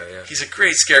Scarecrow, yeah. He's a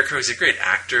great Scarecrow. He's a great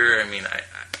actor. I mean,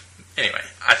 anyway,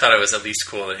 I thought it was at least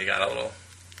cool that he got a little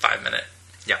 5-minute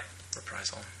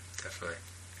reprisal. Definitely.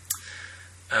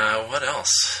 What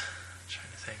else? I'm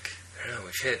trying to think. I don't know.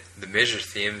 We've hit the major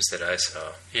themes that I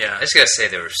saw. Yeah. I just gotta say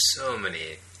there were so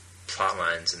many plot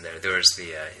lines in there. There was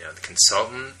the the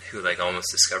consultant who almost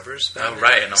discovers Batman. Oh,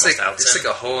 right, and almost outs him. It's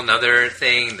a whole nother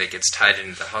thing that gets tied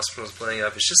into the hospital's blowing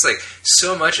up. It's just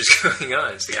so much is going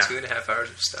on. It's 2.5 hours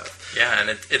of stuff. Yeah, and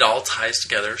it all ties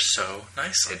together so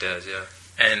nicely. It does, yeah.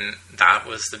 And that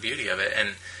was the beauty of it.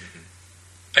 And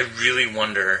I really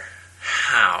wonder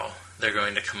how they're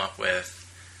going to come up with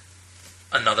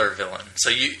another villain. So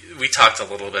we talked a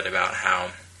little bit about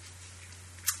how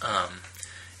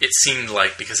it seemed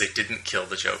like because they didn't kill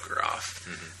the Joker off,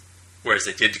 whereas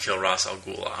they did kill Ra's al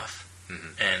Ghul off,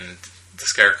 and the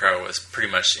Scarecrow was pretty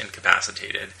much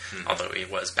incapacitated, although he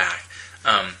was back,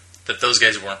 that those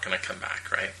guys weren't going to come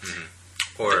back, right?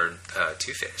 Or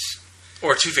Two-Face.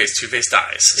 Or Two-Face. Two-Face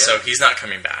dies, so he's not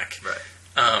coming back. Right.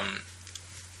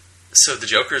 So the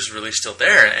Joker's really still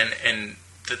there, and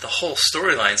the whole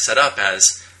storyline set up as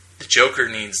the Joker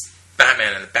needs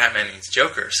Batman and the Batman needs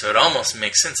Joker, so it almost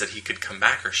makes sense that he could come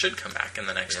back or should come back in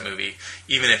the next movie,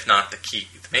 even if not the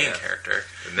main character.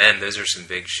 But man, those are some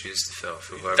big shoes to fill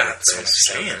for whoever. That's what I'm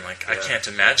saying. I can't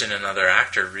imagine another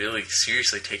actor really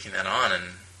seriously taking that on and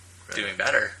doing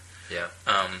better. Yeah.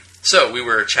 So we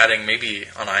were chatting maybe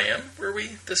on IM, were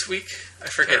we, this week? I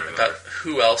forget about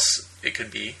who else it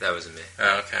could be. That wasn't me.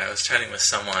 Oh, okay. I was chatting with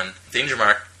someone. Danger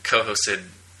Mark co-hosted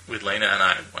with Lena and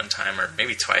I one time, or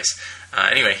maybe twice.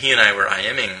 Anyway, he and I were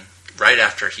IMing right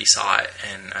after he saw it,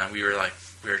 and we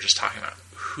were just talking about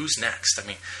who's next. I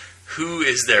mean, who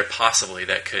is there possibly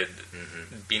that could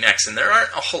be next? And there's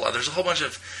a whole bunch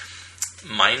of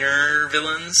minor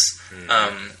villains,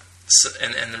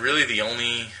 and really the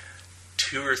only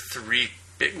 2 or 3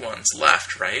 big ones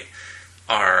left, right,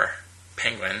 are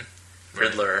Penguin,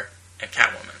 Riddler, and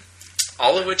Catwoman,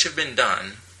 all of which have been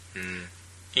done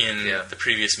in the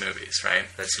previous movies, right?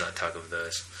 Let's not talk of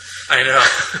those. I know.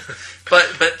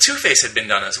 but Two-Face had been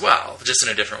done as well, just in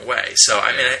a different way. So,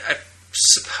 I mean, I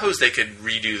suppose they could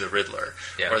redo the Riddler,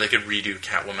 or they could redo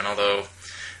Catwoman, although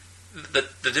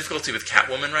the difficulty with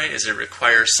Catwoman, right, is it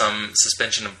requires some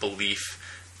suspension of belief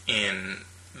in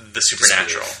the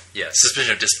supernatural. Yes.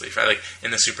 Suspension of disbelief, right?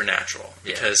 In the supernatural.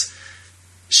 Because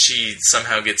she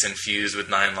somehow gets infused with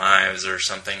 9 lives or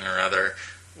something or other,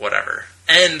 whatever.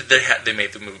 And they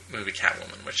made the movie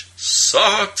Catwoman, which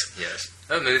sucked. Yes.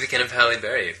 Oh, maybe they can have Halle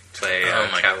Berry play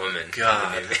Catwoman.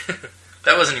 God.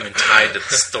 That wasn't even tied to the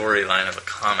storyline of a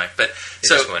comic. But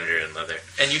just Wonder and Leather.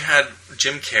 And you had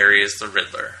Jim Carrey as the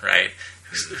Riddler, right?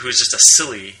 Who's just a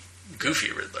silly,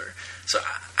 goofy Riddler. So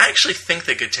I actually think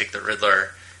they could take the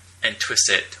Riddler and twist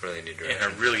it in a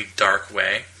really dark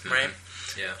way, right?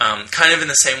 Yeah. Kind of in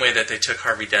the same way that they took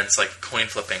Harvey Dent's coin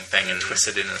flipping thing and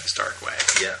twisted it in this dark way.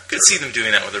 Yeah. Could see them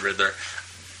doing that with the Riddler.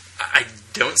 I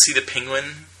don't see the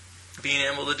Penguin being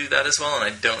able to do that as well, and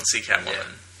I don't see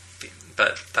Catwoman.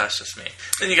 But that's just me.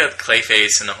 Then you got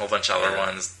Clayface and a whole bunch of other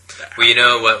ones. Well, you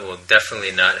know what will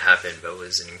definitely not happen, but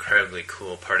was an incredibly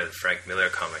cool part of the Frank Miller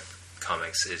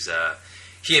comics is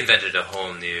he invented a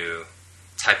whole new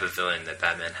type of villain that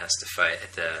Batman has to fight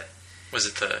at the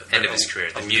end of his career.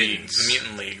 The Mutants. The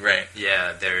Mutant League, right.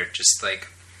 Yeah, they're just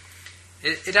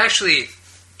it actually...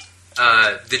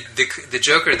 The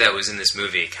Joker that was in this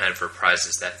movie kind of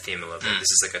reprises that theme a little bit.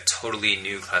 This is like a totally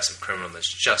new class of criminal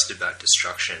that's just about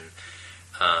destruction,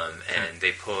 and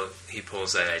he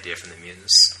pulls that idea from the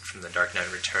mutants from the Dark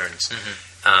Knight Returns.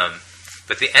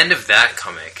 But the end of that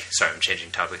comic, sorry, I'm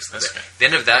changing topics a little bit. The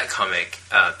end of that comic,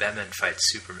 Batman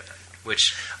fights Superman,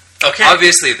 which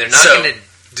obviously they're not going to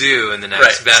do in the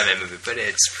next Batman movie, but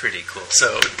it's pretty cool.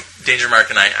 So Danger Mark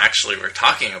and I actually were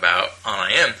talking about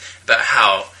on IM about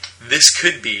how this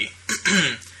could be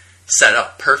set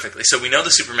up perfectly. So we know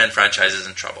the Superman franchise is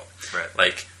in trouble. Right.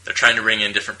 Like, they're trying to bring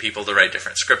in different people to write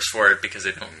different scripts for it because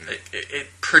they don't. It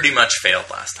pretty much failed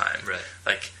last time. Right.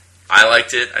 Like, I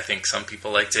liked it. I think some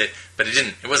people liked it, but it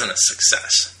didn't. It wasn't a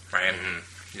success, right?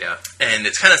 Yeah. And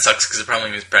it kind of sucks because it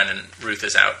probably means Brandon Routh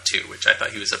is out too, which I thought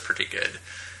he was a pretty good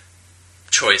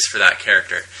choice for that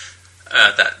character.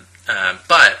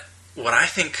 But what I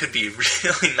think could be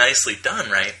really nicely done,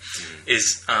 right,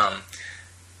 is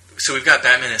so we've got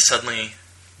Batman as suddenly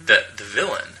the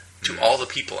villain to all the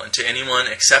people, and to anyone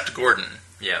except Gordon.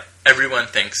 Yeah. Everyone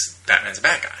thinks Batman's a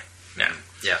bad guy now.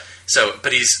 Yeah. So,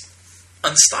 but he's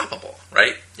unstoppable,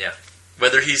 right? Yeah.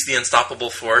 Whether he's the unstoppable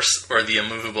force or the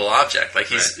immovable object, like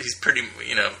he's pretty,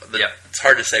 it's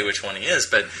hard to say which one he is,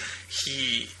 but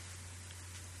he's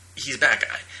a bad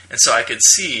guy. And so I could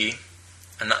see,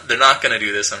 they're not going to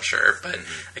do this, I'm sure, but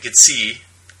I could see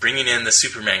bringing in the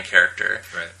Superman character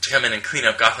to come in and clean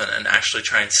up Gotham and actually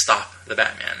try and stop the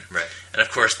Batman. Right. And of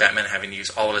course, Batman having to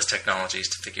use all of his technologies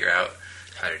to figure out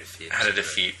how to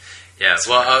defeat. Yeah.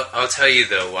 Well, I'll tell you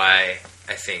though why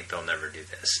I think they'll never do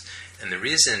this, and the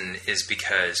reason is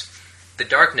because the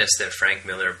darkness that Frank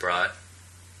Miller brought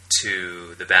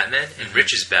to the Batman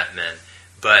enriches Batman,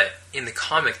 but in the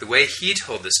comic, the way he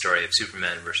told the story of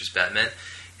Superman versus Batman,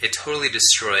 it totally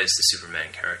destroys the Superman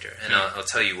character, and I'll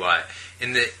tell you why.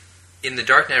 In the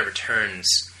Dark Knight Returns,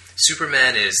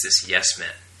 Superman is this yes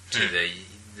man to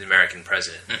the American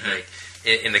president. Like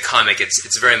in the comic,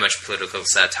 it's very much political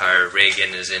satire.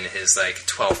 Reagan is in his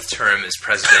 12th term as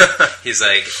president. He's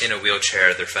in a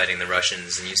wheelchair. They're fighting the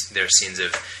Russians, and there are scenes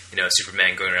of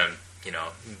Superman going around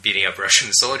beating up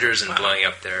Russian soldiers and blowing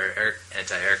up their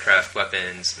anti-aircraft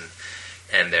weapons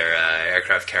and their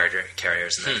aircraft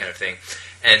carriers and that kind of thing.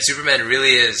 And Superman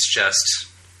really is just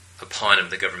a pawn of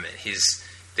the government.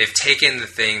 They've taken the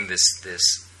thing,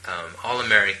 this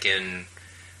all-American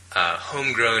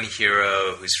homegrown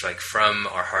hero who's from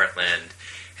our heartland,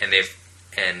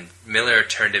 and Miller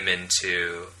turned him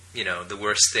into the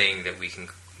worst thing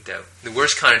the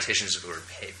worst connotations of the word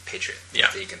patriot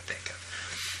that you can think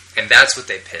of, and that's what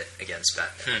they pit against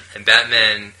Batman. And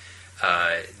Batman,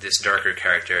 this darker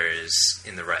character, is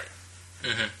in the right.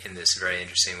 In this very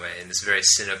interesting way, in this very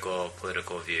cynical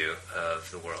political view of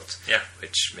the world,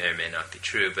 which may or may not be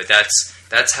true, but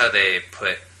that's how they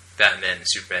put Batman and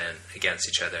Superman against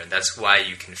each other, and that's why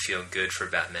you can feel good for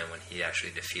Batman when he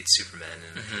actually defeats Superman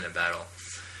in a battle.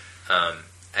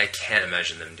 I can't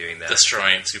imagine them doing that,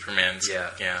 destroying Superman's.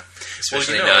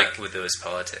 Especially not with those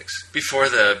politics. Before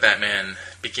the Batman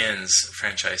Begins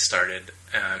franchise started,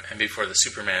 and before the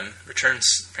Superman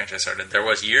Returns franchise started, there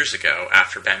was years ago,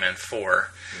 after Batman 4,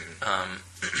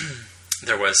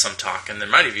 there was some talk, and there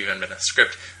might have even been a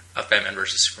script of Batman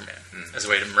versus Superman as a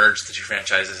way to merge the two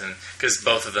franchises, and because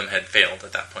both of them had failed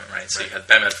at that point, right? So you had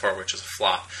Batman 4, which was a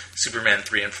flop. Superman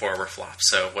 3 and 4 were flops.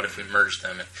 So what if we merged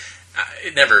them? And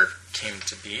it never came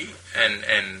to be,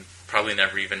 and probably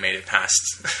never even made it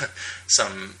past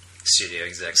some studio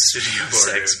execs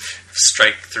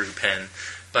strike through pen.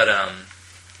 But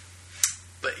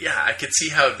yeah, I could see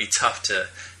how it'd be tough to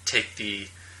take the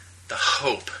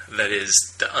hope that is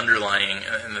the underlying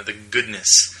and the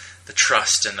goodness, the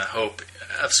trust and the hope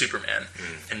of Superman,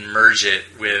 and merge it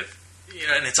with,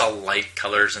 and it's all light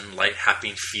colors and light,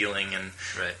 happy feeling, and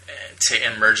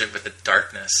and merge it with the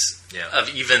darkness of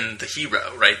even the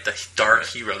hero, right? The dark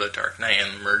hero, the Dark Knight,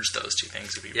 and merge those two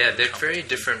things would be really they're very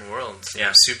different worlds.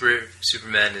 Yeah,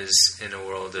 Superman is in a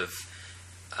world of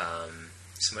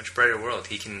it's a much brighter world.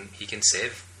 He can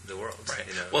save the world, right?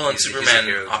 Well, and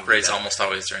Superman operates almost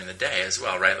always during the day as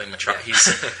well, right? Like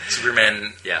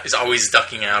Superman is always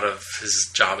ducking out of his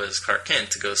job as Clark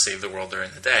Kent to go save the world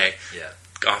during the day. Yeah.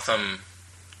 Gotham,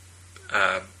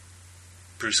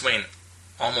 Bruce Wayne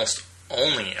almost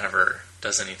only ever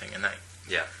does anything at night.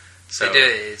 Yeah. So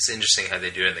it's interesting how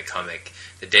they do it in the comic.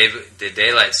 The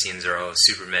daylight scenes are all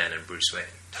Superman and Bruce Wayne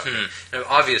talking. Now,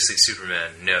 obviously,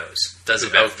 Superman knows. Does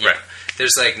it? Right.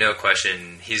 There's no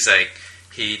question.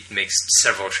 He makes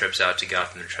several trips out to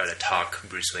Gotham to try to talk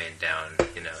Bruce Wayne down.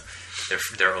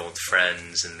 They're old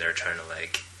friends, and they're trying to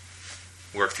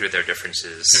work through their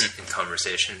differences in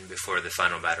conversation before the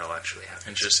final battle actually happens.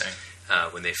 Interesting.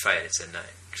 When they fight, it's at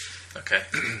night. Okay.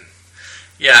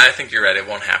 Yeah, I think you're right. It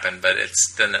won't happen, but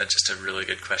it's then just a really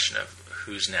good question of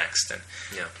who's next. And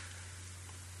yeah,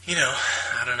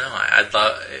 I don't know. I'd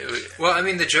love. Well, I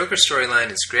mean, the Joker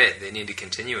storyline is great. They need to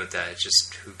continue with that. It's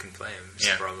just who can play him is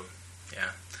the problem.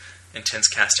 Yeah, intense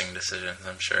casting decisions,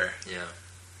 I'm sure. Yeah.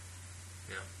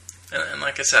 And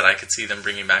like I said, I could see them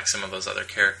bringing back some of those other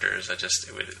characters.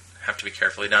 It would have to be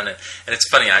carefully done. And it's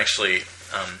funny, I actually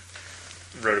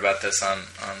wrote about this on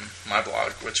my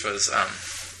blog, which was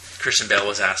Christian Bale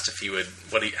was asked if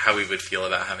how he would feel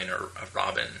about having a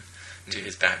Robin do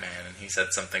his Batman, and he said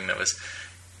something that was,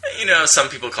 some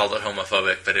people called it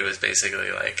homophobic, but it was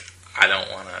basically like, I don't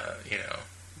want a,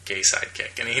 gay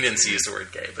sidekick. And he didn't use the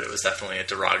word gay, but it was definitely a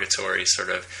derogatory sort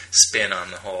of spin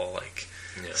on the whole,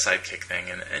 sidekick thing.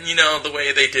 And the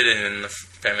way they did it in the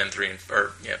Batman 3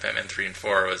 and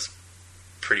 4 was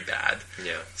pretty bad.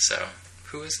 Yeah. So.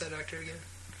 Who is that actor again?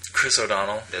 Chris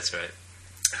O'Donnell. That's right.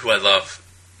 Who I love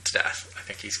to death. I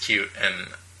think he's cute,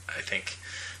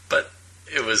 but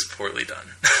it was poorly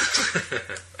done.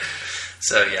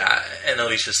 So, yeah, and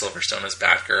Alicia Silverstone is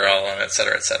Batgirl, and et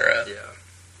cetera, et cetera. Yeah.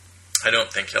 I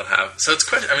don't think he'll have... So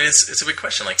it's a big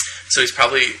question. So he's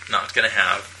probably not going to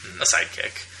have a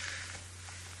sidekick.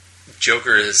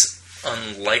 Joker is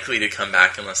unlikely to come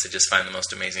back unless they just find the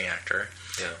most amazing actor.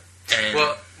 Yeah. And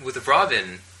well, with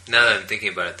Robin, now that I'm thinking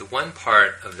about it, the one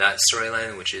part of that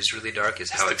storyline which is really dark is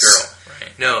how it's the girl,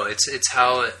 right? No, it's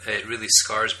how it really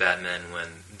scars Batman when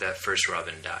that first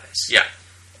Robin dies. Yeah.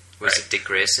 Was it Dick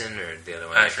Grayson or the other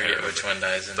one? I forget which one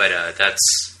dies. But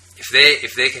that's if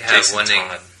they could have Jason one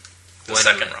Todd, the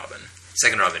second Robin.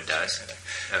 Second Robin dies.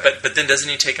 Okay. But then doesn't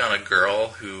he take on a girl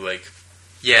who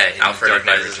Alfred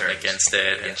advises him against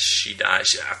it, and she dies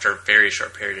after a very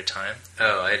short period of time?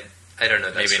 Oh, I don't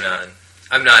know. Maybe not.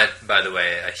 I'm not, by the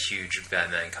way, a huge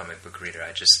Batman comic book reader.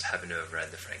 I just happen to have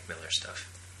read the Frank Miller stuff.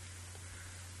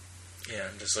 Yeah,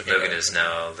 I'm just looking. Logan is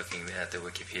now looking at the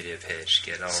Wikipedia page to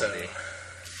get all of the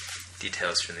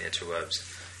details from the interwebs.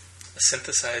 A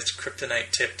synthesized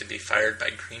kryptonite tip to be fired by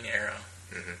Green Arrow.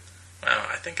 Mm-hmm. Wow,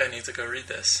 I think I need to go read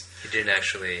this. He didn't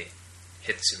actually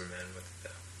hit Superman with it,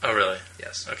 though. Oh, really?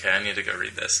 Yes. Okay, I need to go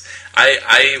read this.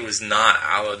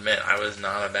 I'll admit, I was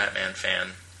not a Batman fan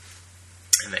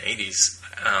in the 80s.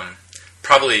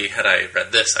 Probably had I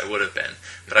read this, I would have been.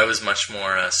 But I was much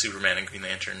more a Superman and Green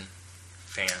Lantern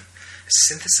fan. A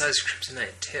synthesized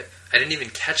kryptonite tip. I didn't even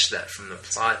catch that from the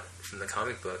plot from the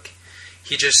comic book.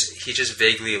 He just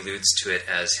vaguely alludes to it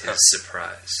as his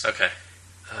surprise. Okay.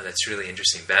 Oh, that's really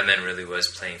interesting. Batman really was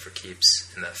playing for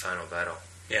keeps in that final battle.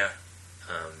 Yeah.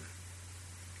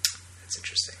 That's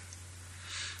interesting.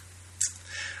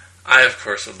 I, of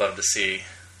course, would love to see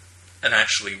an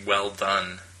actually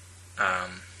well-done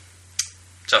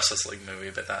Justice League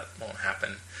movie, but that won't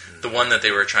happen. The one that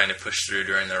they were trying to push through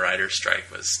during the writer's strike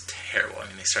was terrible. I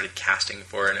mean, they started casting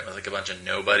for it, and it was like a bunch of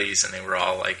nobodies, and they were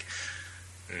all like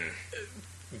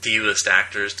D-list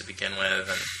actors to begin with,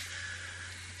 and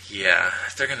yeah,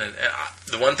 if they're gonna,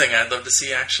 the one thing I'd love to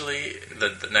see actually,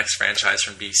 the next franchise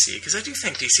from DC, because I do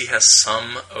think DC has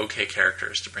some okay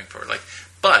characters to bring forward.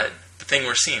 But the thing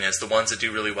we're seeing is the ones that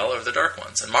do really well are the dark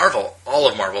ones. And Marvel, all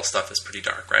of Marvel stuff is pretty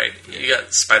dark, right? Yeah. You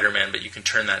got Spider-Man, but you can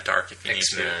turn that dark if you need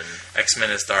to. X-Men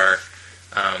is dark.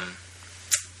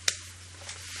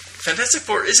 Fantastic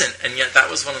Four isn't, and yet that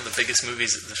was one of the biggest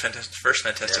movies. The first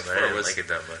Fantastic Four I didn't was like it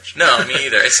that much. No, me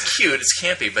either. It's cute, it's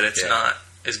campy, but it's not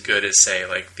as good as, say,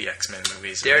 like the X-Men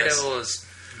movies. Daredevil is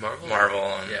Marvel.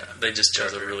 And they just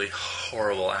chose a really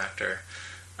horrible actor.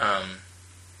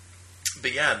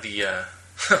 But yeah, the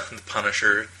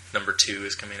Punisher #2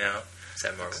 is coming out. Is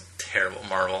that Marvel? It's terrible.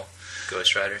 Marvel.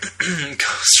 Ghost Rider.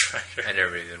 Ghost Rider. I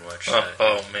never even watched that.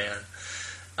 Oh man.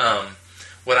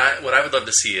 What I would love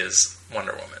to see is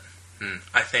Wonder Woman.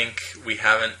 I think we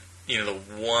haven't. The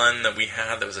one that we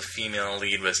had that was a female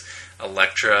lead was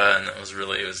Elektra, and it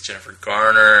was Jennifer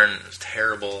Garner, and it was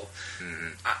terrible. Mm-hmm.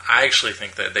 I actually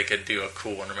think that they could do a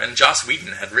cool Wonder Woman. And Joss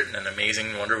Whedon had written an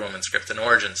amazing Wonder Woman script, an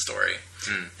origin story,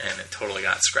 and it totally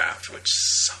got scrapped, which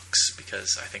sucks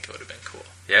because I think it would have been cool.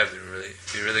 Yeah, it'd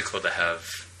be really cool to have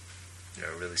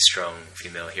a really strong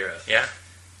female hero. Yeah,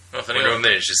 well, Wonder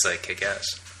Woman is just like kick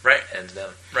ass, right? Hands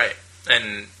down, right.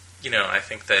 And I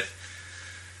think that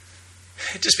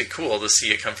it'd just be cool to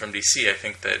see it come from DC. I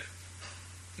think that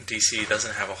DC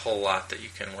doesn't have a whole lot that you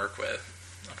can work with,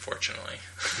 unfortunately.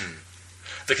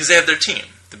 Because they have their team,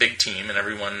 the big team, and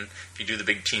everyone, if you do the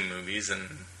big team movies,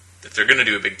 and if they're going to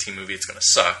do a big team movie, it's going to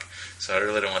suck. So I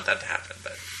really don't want that to happen.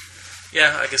 But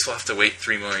yeah, I guess we'll have to wait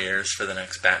 3 more years for the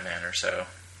next Batman or so.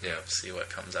 Yeah. See what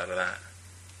comes out of that.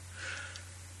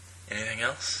 Anything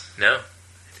else? No.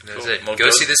 That was it. Well, go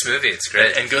see this movie. It's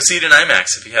great. And go see it in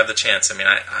IMAX if you have the chance. I mean,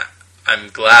 I'm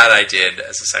glad I did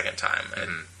as a second time.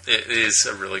 And it is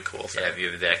a really cool thing. Yeah, if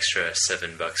you have the extra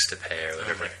 $7 to pay or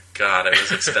whatever. Oh my God, it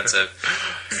was expensive.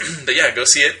 But yeah, go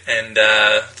see it and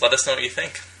let us know what you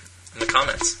think in the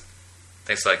comments.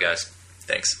 Thanks a lot, guys.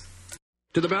 Thanks.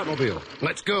 To the Batmobile.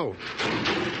 Let's go.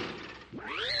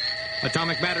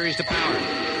 Atomic batteries to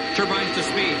power. Turbines to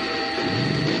speed.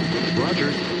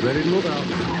 Roger. Ready to move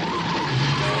out.